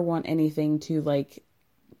never want anything to like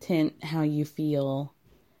tint how you feel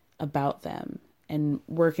about them, and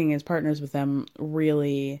working as partners with them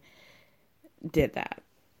really did that.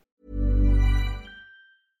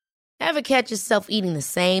 Ever catch yourself eating the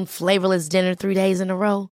same flavorless dinner 3 days in a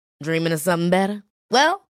row? Dreaming of something better?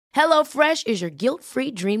 Well, HelloFresh is your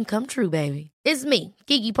guilt-free dream come true, baby. It's me,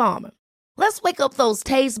 Keke Palmer. Let's wake up those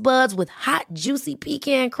taste buds with hot, juicy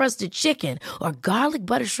pecan-crusted chicken or garlic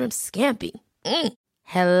butter shrimp scampi.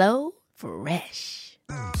 Hello Fresh.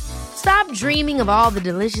 Stop dreaming of all the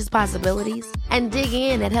delicious possibilities and dig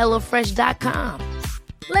in at HelloFresh.com.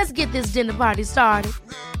 Let's get this dinner party started.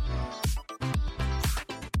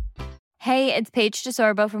 Hey, it's Paige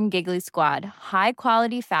DeSorbo from Giggly Squad. High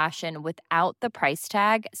quality fashion without the price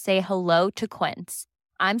tag. Say hello to Quince.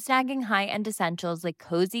 I'm snagging high-end essentials like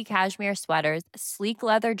cozy cashmere sweaters, sleek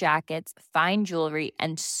leather jackets, fine jewelry,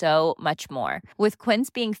 and so much more. With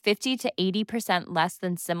Quince being 50 to 80% less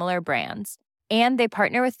than similar brands. And they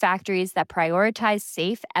partner with factories that prioritize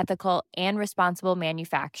safe, ethical, and responsible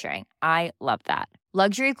manufacturing. I love that.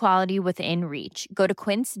 Luxury quality within reach. Go to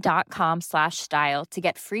quince.com/style to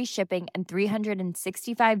get free shipping and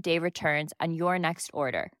 365-day returns on your next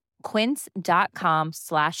order.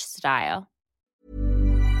 Quince.com/style.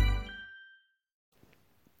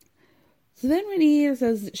 So then Whitney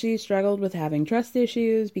says she struggled with having trust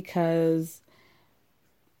issues because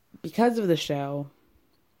of the show.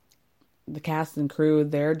 The cast and crew,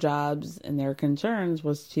 their jobs and their concerns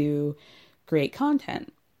was to create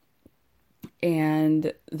content.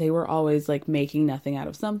 And they were always like making nothing out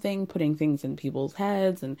of something, putting things in people's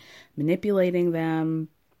heads and manipulating them.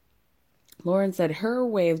 Lauren said her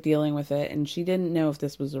way of dealing with it, and she didn't know if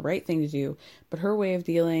this was the right thing to do, but her way of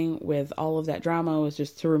dealing with all of that drama was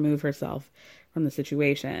just to remove herself from the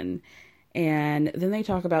situation. And then they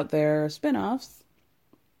talk about their spinoffs.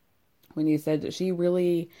 When you said that she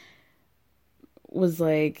really was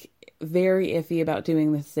like very iffy about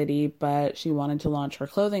doing the city, but she wanted to launch her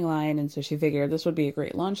clothing line, and so she figured this would be a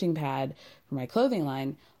great launching pad for my clothing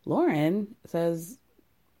line. Lauren says,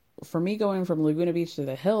 for me going from Laguna Beach to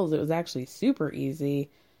the Hills, it was actually super easy.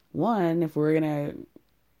 One, if I'm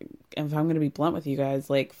gonna be blunt with you guys,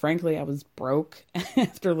 like frankly, I was broke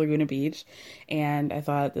after Laguna Beach, and I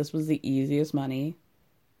thought this was the easiest money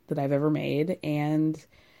that I've ever made, and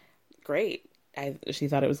great. She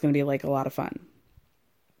thought it was gonna be like a lot of fun.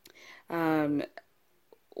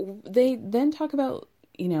 They then talk about,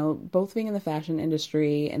 both being in the fashion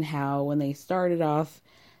industry and how when they started off,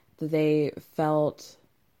 they felt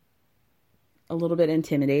a little bit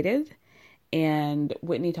intimidated. And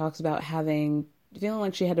Whitney talks about feeling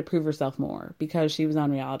like she had to prove herself more because she was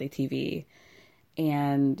on reality TV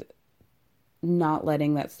and not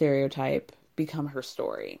letting that stereotype become her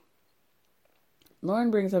story.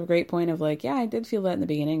 Lauren brings up a great point of like, yeah, I did feel that in the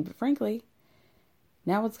beginning, but frankly,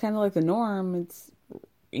 now it's kind of like the norm. It's,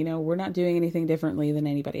 we're not doing anything differently than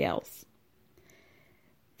anybody else.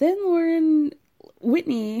 Then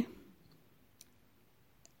Whitney,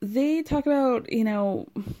 they talk about,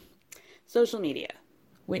 social media.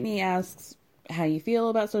 Whitney asks how you feel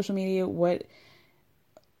about social media. What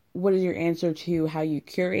is your answer to how you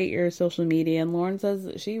curate your social media? And Lauren says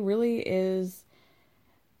that she really is,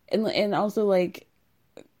 and also like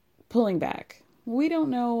pulling back. We don't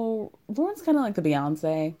know. Lauren's kind of like the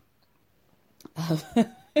Beyonce of,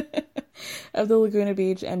 of the Laguna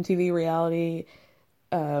Beach MTV reality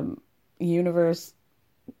universe,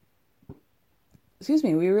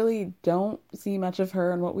 we really don't see much of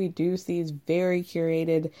her, and what we do see is very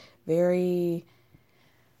curated, very,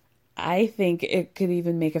 I think it could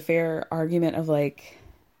even make a fair argument of like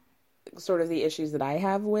sort of the issues that I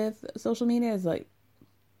have with social media is like,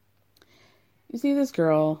 you see this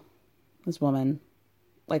girl, this woman,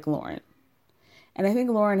 like Lauren. And I think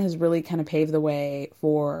Lauren has really kind of paved the way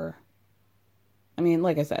for, I mean,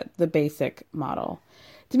 like I said, the basic model.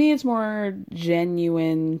 To me, it's more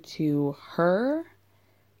genuine to her.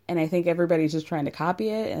 And I think everybody's just trying to copy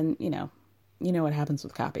it. And, you know what happens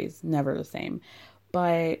with copies. Never the same.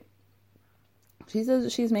 But she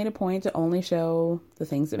says she's made a point to only show the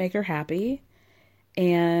things that make her happy.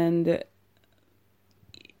 And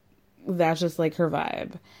that's just like her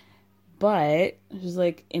vibe. But she's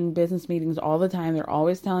like, in business meetings all the time, they're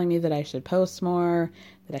always telling me that I should post more,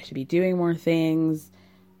 that I should be doing more things.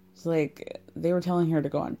 It's like, they were telling her to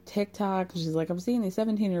go on TikTok. She's like, I'm seeing these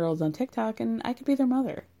 17-year-olds on TikTok and I could be their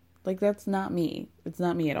mother. Like, that's not me. It's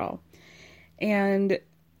not me at all. And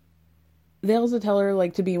they also tell her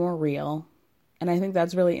like to be more real. And I think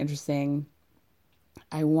that's really interesting.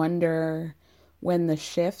 I wonder when the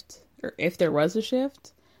shift, or if there was a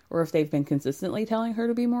shift, or if they've been consistently telling her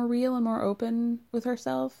to be more real and more open with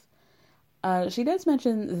herself. She does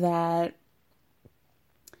mention that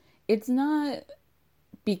it's not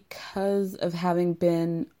because of having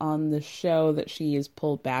been on the show that she is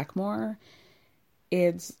pulled back more.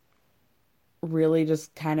 It's really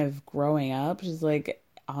just kind of growing up. She's like,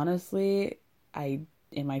 honestly,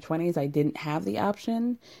 in my 20s, I didn't have the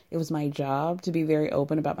option. It was my job to be very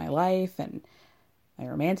open about my life and my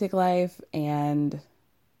romantic life, and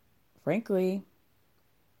frankly,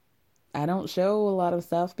 I don't show a lot of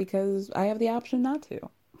stuff because I have the option not to.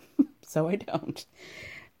 So I don't.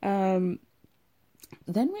 Then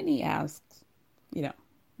Whitney asks,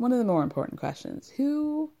 one of the more important questions.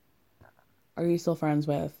 Who are you still friends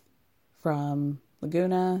with from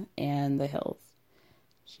Laguna and the Hills?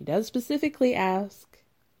 She does specifically ask,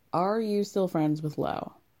 are you still friends with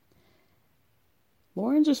Lo?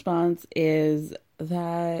 Lauren's response is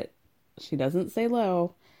that she doesn't say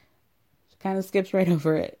Lo. Kind of skips right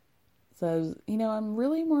over it. Says, I'm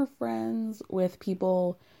really more friends with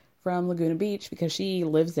people from Laguna Beach because she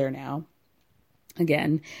lives there now.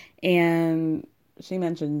 Again. And she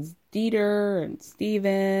mentions Dieter and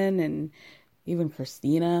Steven and even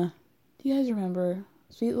Christina. Do you guys remember?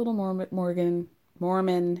 Sweet little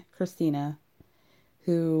Mormon Christina,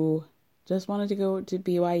 who just wanted to go to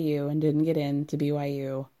BYU and didn't get into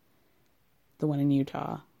BYU, the one in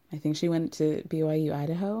Utah. I think she went to BYU,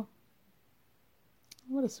 Idaho.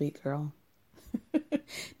 What a sweet girl.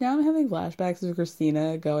 Now I'm having flashbacks of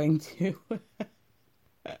Christina going to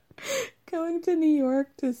New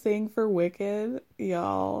York to sing for Wicked.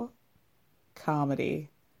 Y'all. Comedy.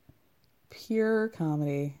 Pure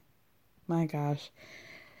comedy. My gosh.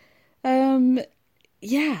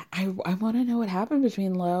 Yeah, I want to know what happened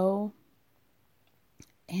between Lo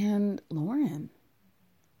and Lauren.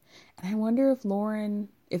 And I wonder if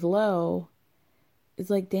Lo is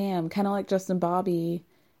like, damn, kind of like Justin Bobby,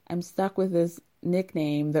 I'm stuck with this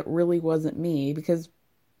nickname that really wasn't me, because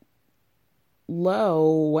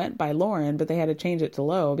Lo went by Lauren, but they had to change it to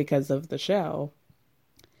Lo because of the show.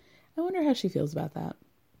 I wonder how she feels about that.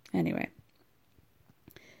 Anyway.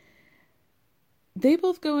 They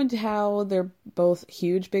both go into how they're both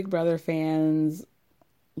huge Big Brother fans.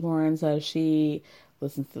 Lauren says she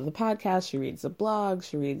listens to the podcast, she reads the blog,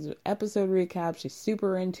 she reads episode recaps, she's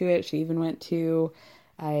super into it. She even went to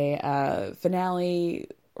a finale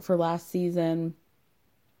for last season.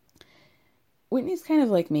 Whitney's kind of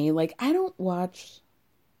like me. Like, I don't watch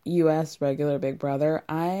US regular Big Brother.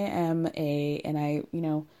 I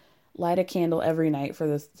light a candle every night for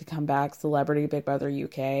this to come back, Celebrity Big Brother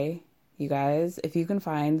UK. You guys, if you can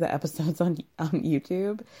find the episodes on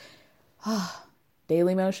YouTube,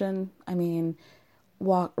 Daily Motion,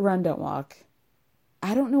 walk, run, don't walk.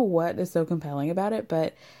 I don't know what is so compelling about it,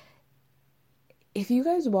 but if you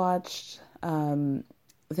guys watched,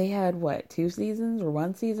 they had, 2 seasons or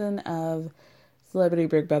 1 season of Celebrity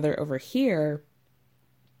Big Brother over here,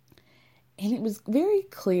 and it was very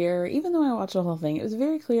clear, even though I watched the whole thing, it was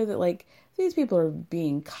very clear that, these people are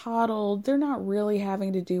being coddled. They're not really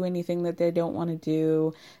having to do anything that they don't want to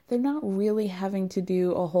do. They're not really having to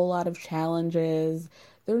do a whole lot of challenges.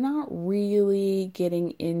 They're not really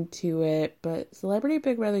getting into it. But Celebrity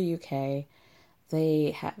Big Brother UK,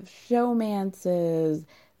 they have showmances.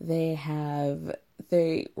 They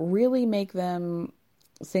really make them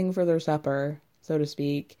sing for their supper, so to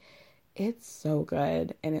speak. It's so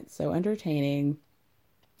good and it's so entertaining.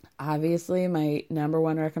 Obviously, my number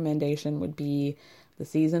one recommendation would be the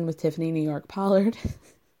season with Tiffany New York Pollard.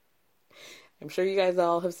 I'm sure you guys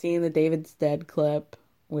all have seen the David's Dead clip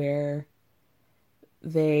where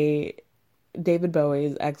David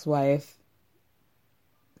Bowie's ex-wife,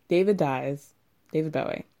 David dies, David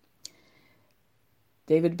Bowie.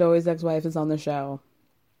 David Bowie's ex-wife is on the show.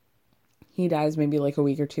 He dies maybe like a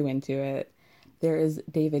week or two into it. There is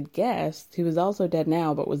David Guest, who is also dead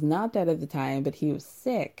now, but was not dead at the time, but he was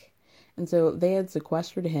sick. And so they had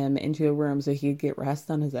sequestered him into a room so he could get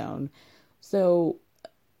rest on his own. So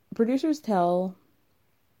producers tell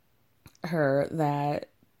her that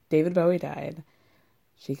David Bowie died.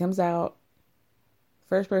 She comes out.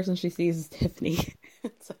 First person she sees is Tiffany.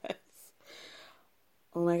 It says,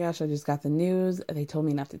 "Oh my gosh, I just got the news. They told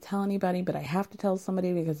me not to tell anybody, but I have to tell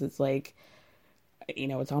somebody because it's like,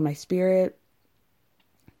 it's on my spirit.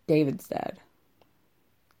 David's dead."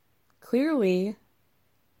 Clearly,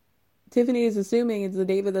 Tiffany is assuming it's the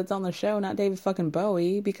David that's on the show, not David fucking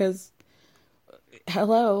Bowie, because,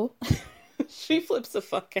 hello, she flips the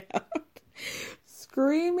fuck out.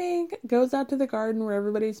 Screaming, goes out to the garden where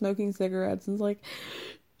everybody's smoking cigarettes and is like,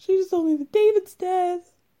 "She just told me that David's dead."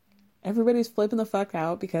 Everybody's flipping the fuck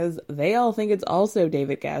out because they all think it's also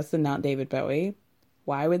David Guest and not David Bowie.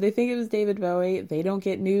 Why would they think it was David Bowie? They don't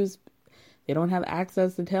get news. They don't have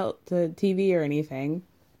access to TV or anything.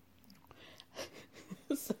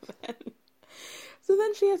 So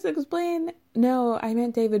then she has to explain, "No, I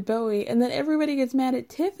meant David Bowie." And then everybody gets mad at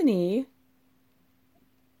Tiffany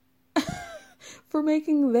for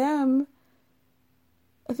making them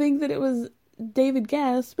think that it was David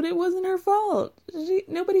Guest, but it wasn't her fault.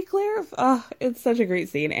 Nobody clarified. Oh, it's such a great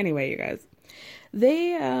scene. Anyway, you guys,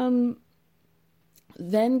 they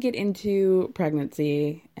then get into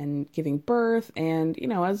pregnancy and giving birth. And,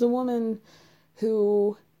 as a woman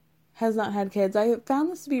who has not had kids, I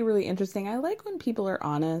found this to be really interesting. I like when people are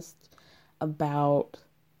honest about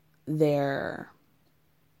their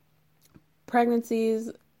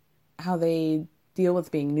pregnancies, how they deal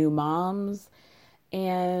with being new moms.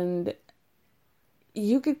 And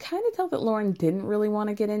you could kind of tell that Lauren didn't really want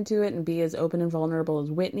to get into it and be as open and vulnerable as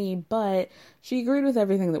Whitney, but she agreed with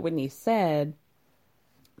everything that Whitney said.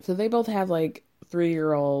 So they both have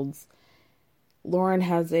 3-year-olds. Lauren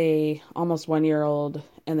has a almost 1-year-old,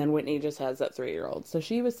 and then Whitney just has that 3-year-old. So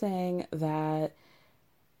she was saying that,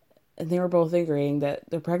 and they were both agreeing that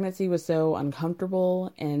the pregnancy was so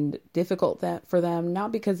uncomfortable and difficult for them,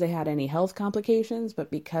 not because they had any health complications, but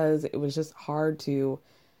because it was just hard to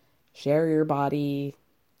share your body,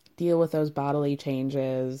 deal with those bodily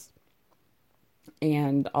changes,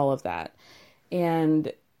 and all of that.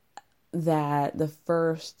 And that the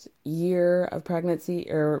first year of pregnancy,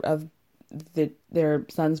 or of their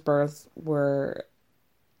son's births, their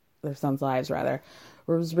son's lives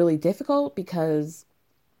was really difficult because,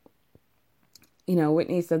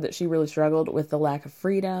 Whitney said that she really struggled with the lack of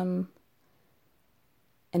freedom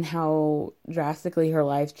and how drastically her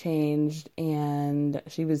life changed, and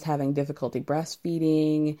she was having difficulty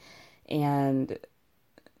breastfeeding, and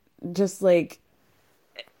just I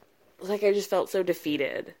just felt so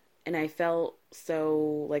defeated, and I felt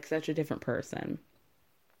so such a different person.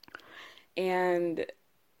 And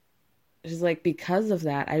she's like, because of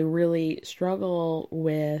that, I really struggle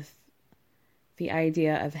with the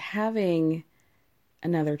idea of having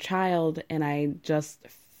another child, and I just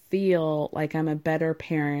feel like I'm a better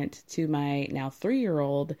parent to my now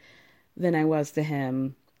 3-year-old than I was to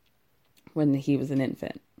him when he was an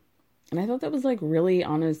infant. And I thought that was really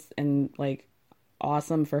honest and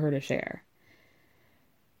awesome for her to share.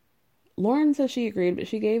 Lauren says she agreed, but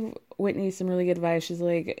she gave Whitney some really good advice. She's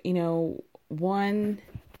like, one,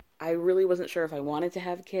 I really wasn't sure if I wanted to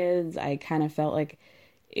have kids. I kind of felt like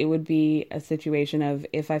it would be a situation of,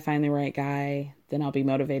 if I find the right guy, then I'll be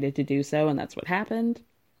motivated to do so. And that's what happened.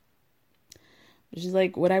 She's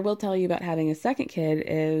like, what I will tell you about having a second kid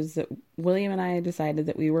is that William and I decided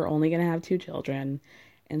that we were only going to have 2 children.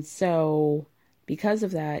 And so because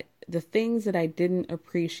of that, the things that I didn't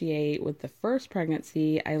appreciate with the first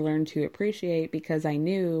pregnancy, I learned to appreciate because I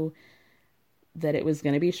knew that it was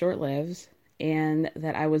going to be short-lived and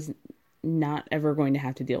that I was not ever going to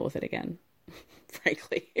have to deal with it again,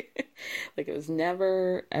 frankly. It was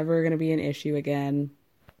never, ever going to be an issue again.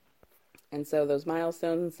 And so those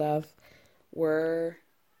milestones and stuff were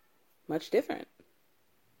much different.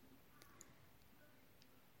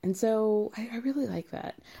 And so I really like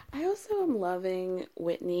that. I also am loving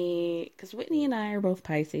Whitney, because Whitney and I are both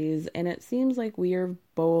Pisces, and it seems like we are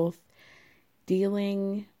both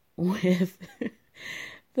dealing with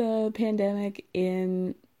the pandemic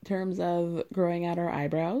in terms of growing out our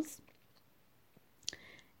eyebrows.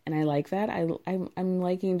 And I like that. I'm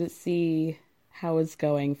liking to see how it's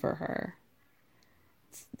going for her.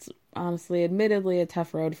 It's honestly, admittedly, a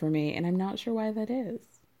tough road for me, and I'm not sure why that is.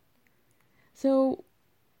 So,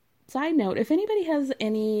 side note, if anybody has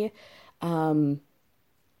any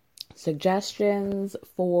suggestions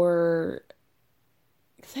for,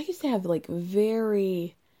 because I used to have like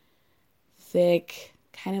very thick,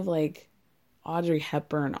 kind of like Audrey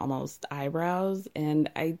Hepburn almost eyebrows, and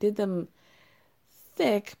I did them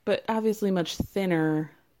thick, but obviously much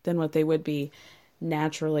thinner than what they would be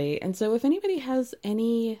naturally. And so if anybody has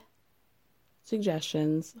any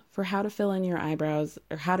suggestions for how to fill in your eyebrows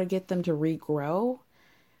or how to get them to regrow,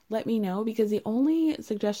 let me know, because the only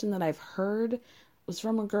suggestion that I've heard was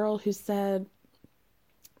from a girl who said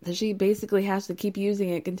that she basically has to keep using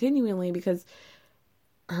it continually because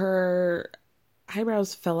her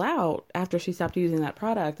eyebrows fell out after she stopped using that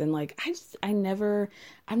product. And like, I'm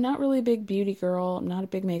not really a big beauty girl. I'm not a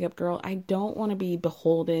big makeup girl. I don't want to be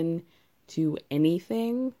beholden to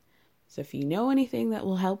anything. So if you know anything that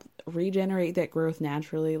will help regenerate that growth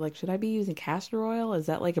naturally, like, should I be using castor oil? Is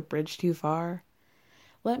that like a bridge too far?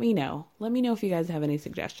 Let me know. Let me know if you guys have any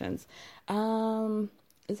suggestions.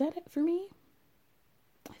 Is that it for me?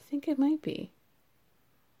 I think it might be.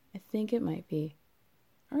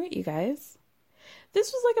 All right, you guys.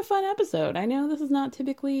 This was like a fun episode. I know this is not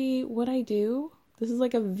typically what I do. This is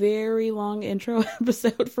like a very long intro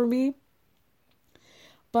episode for me.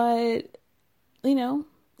 But, you know,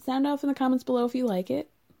 sound off in the comments below if you like it.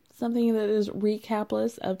 Something that is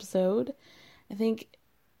recapless episode. I think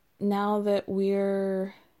now that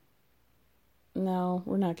we're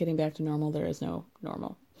not getting back to normal. There is no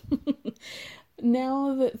normal.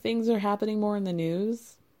 Now that things are happening more in the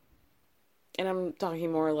news, and I'm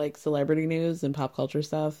talking more like celebrity news and pop culture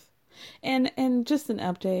stuff, and just an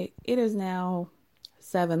update, it is now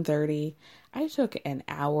 7:30. I took an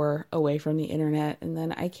hour away from the internet, and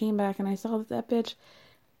then I came back and I saw that bitch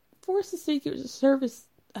forced the Secret Service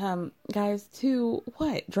guys to,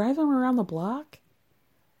 drive him around the block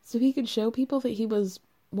so he could show people that he was,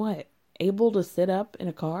 able to sit up in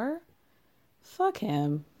a car? Fuck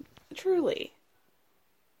him. Truly.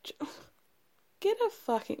 Get a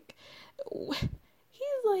fucking...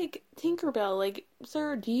 He's like Tinkerbell. Like,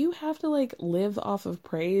 sir, do you have to, like, live off of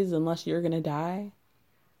praise unless you're gonna die?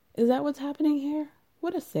 Is that what's happening here?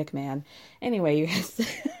 What a sick man. Anyway, you guys...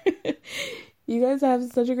 you guys have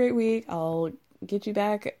such a great week. I'll get you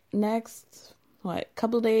back next,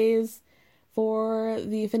 couple days for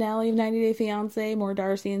the finale of 90 Day Fiancé. More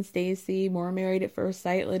Darcy and Stacey. More Married at First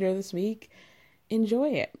Sight later this week. Enjoy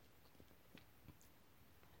it.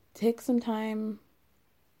 Take some time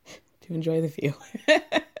to enjoy the view.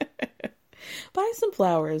 Buy some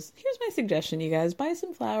flowers. Here's my suggestion, you guys. Buy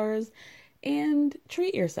some flowers and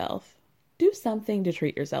treat yourself. Do something to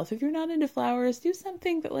treat yourself. If you're not into flowers, do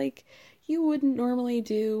something that, like, you wouldn't normally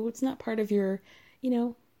do. It's not part of your, eat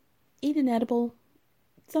an edible.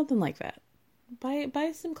 Something like that.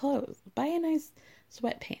 Buy some clothes. Buy a nice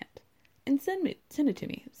sweatpant. And send it to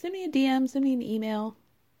me. Send me a DM, send me an email.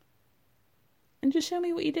 And just show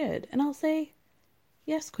me what you did. And I'll say,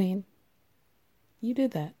 yes, queen. You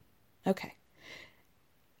did that. Okay.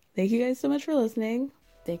 Thank you guys so much for listening.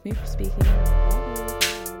 Thank me for speaking. Bye.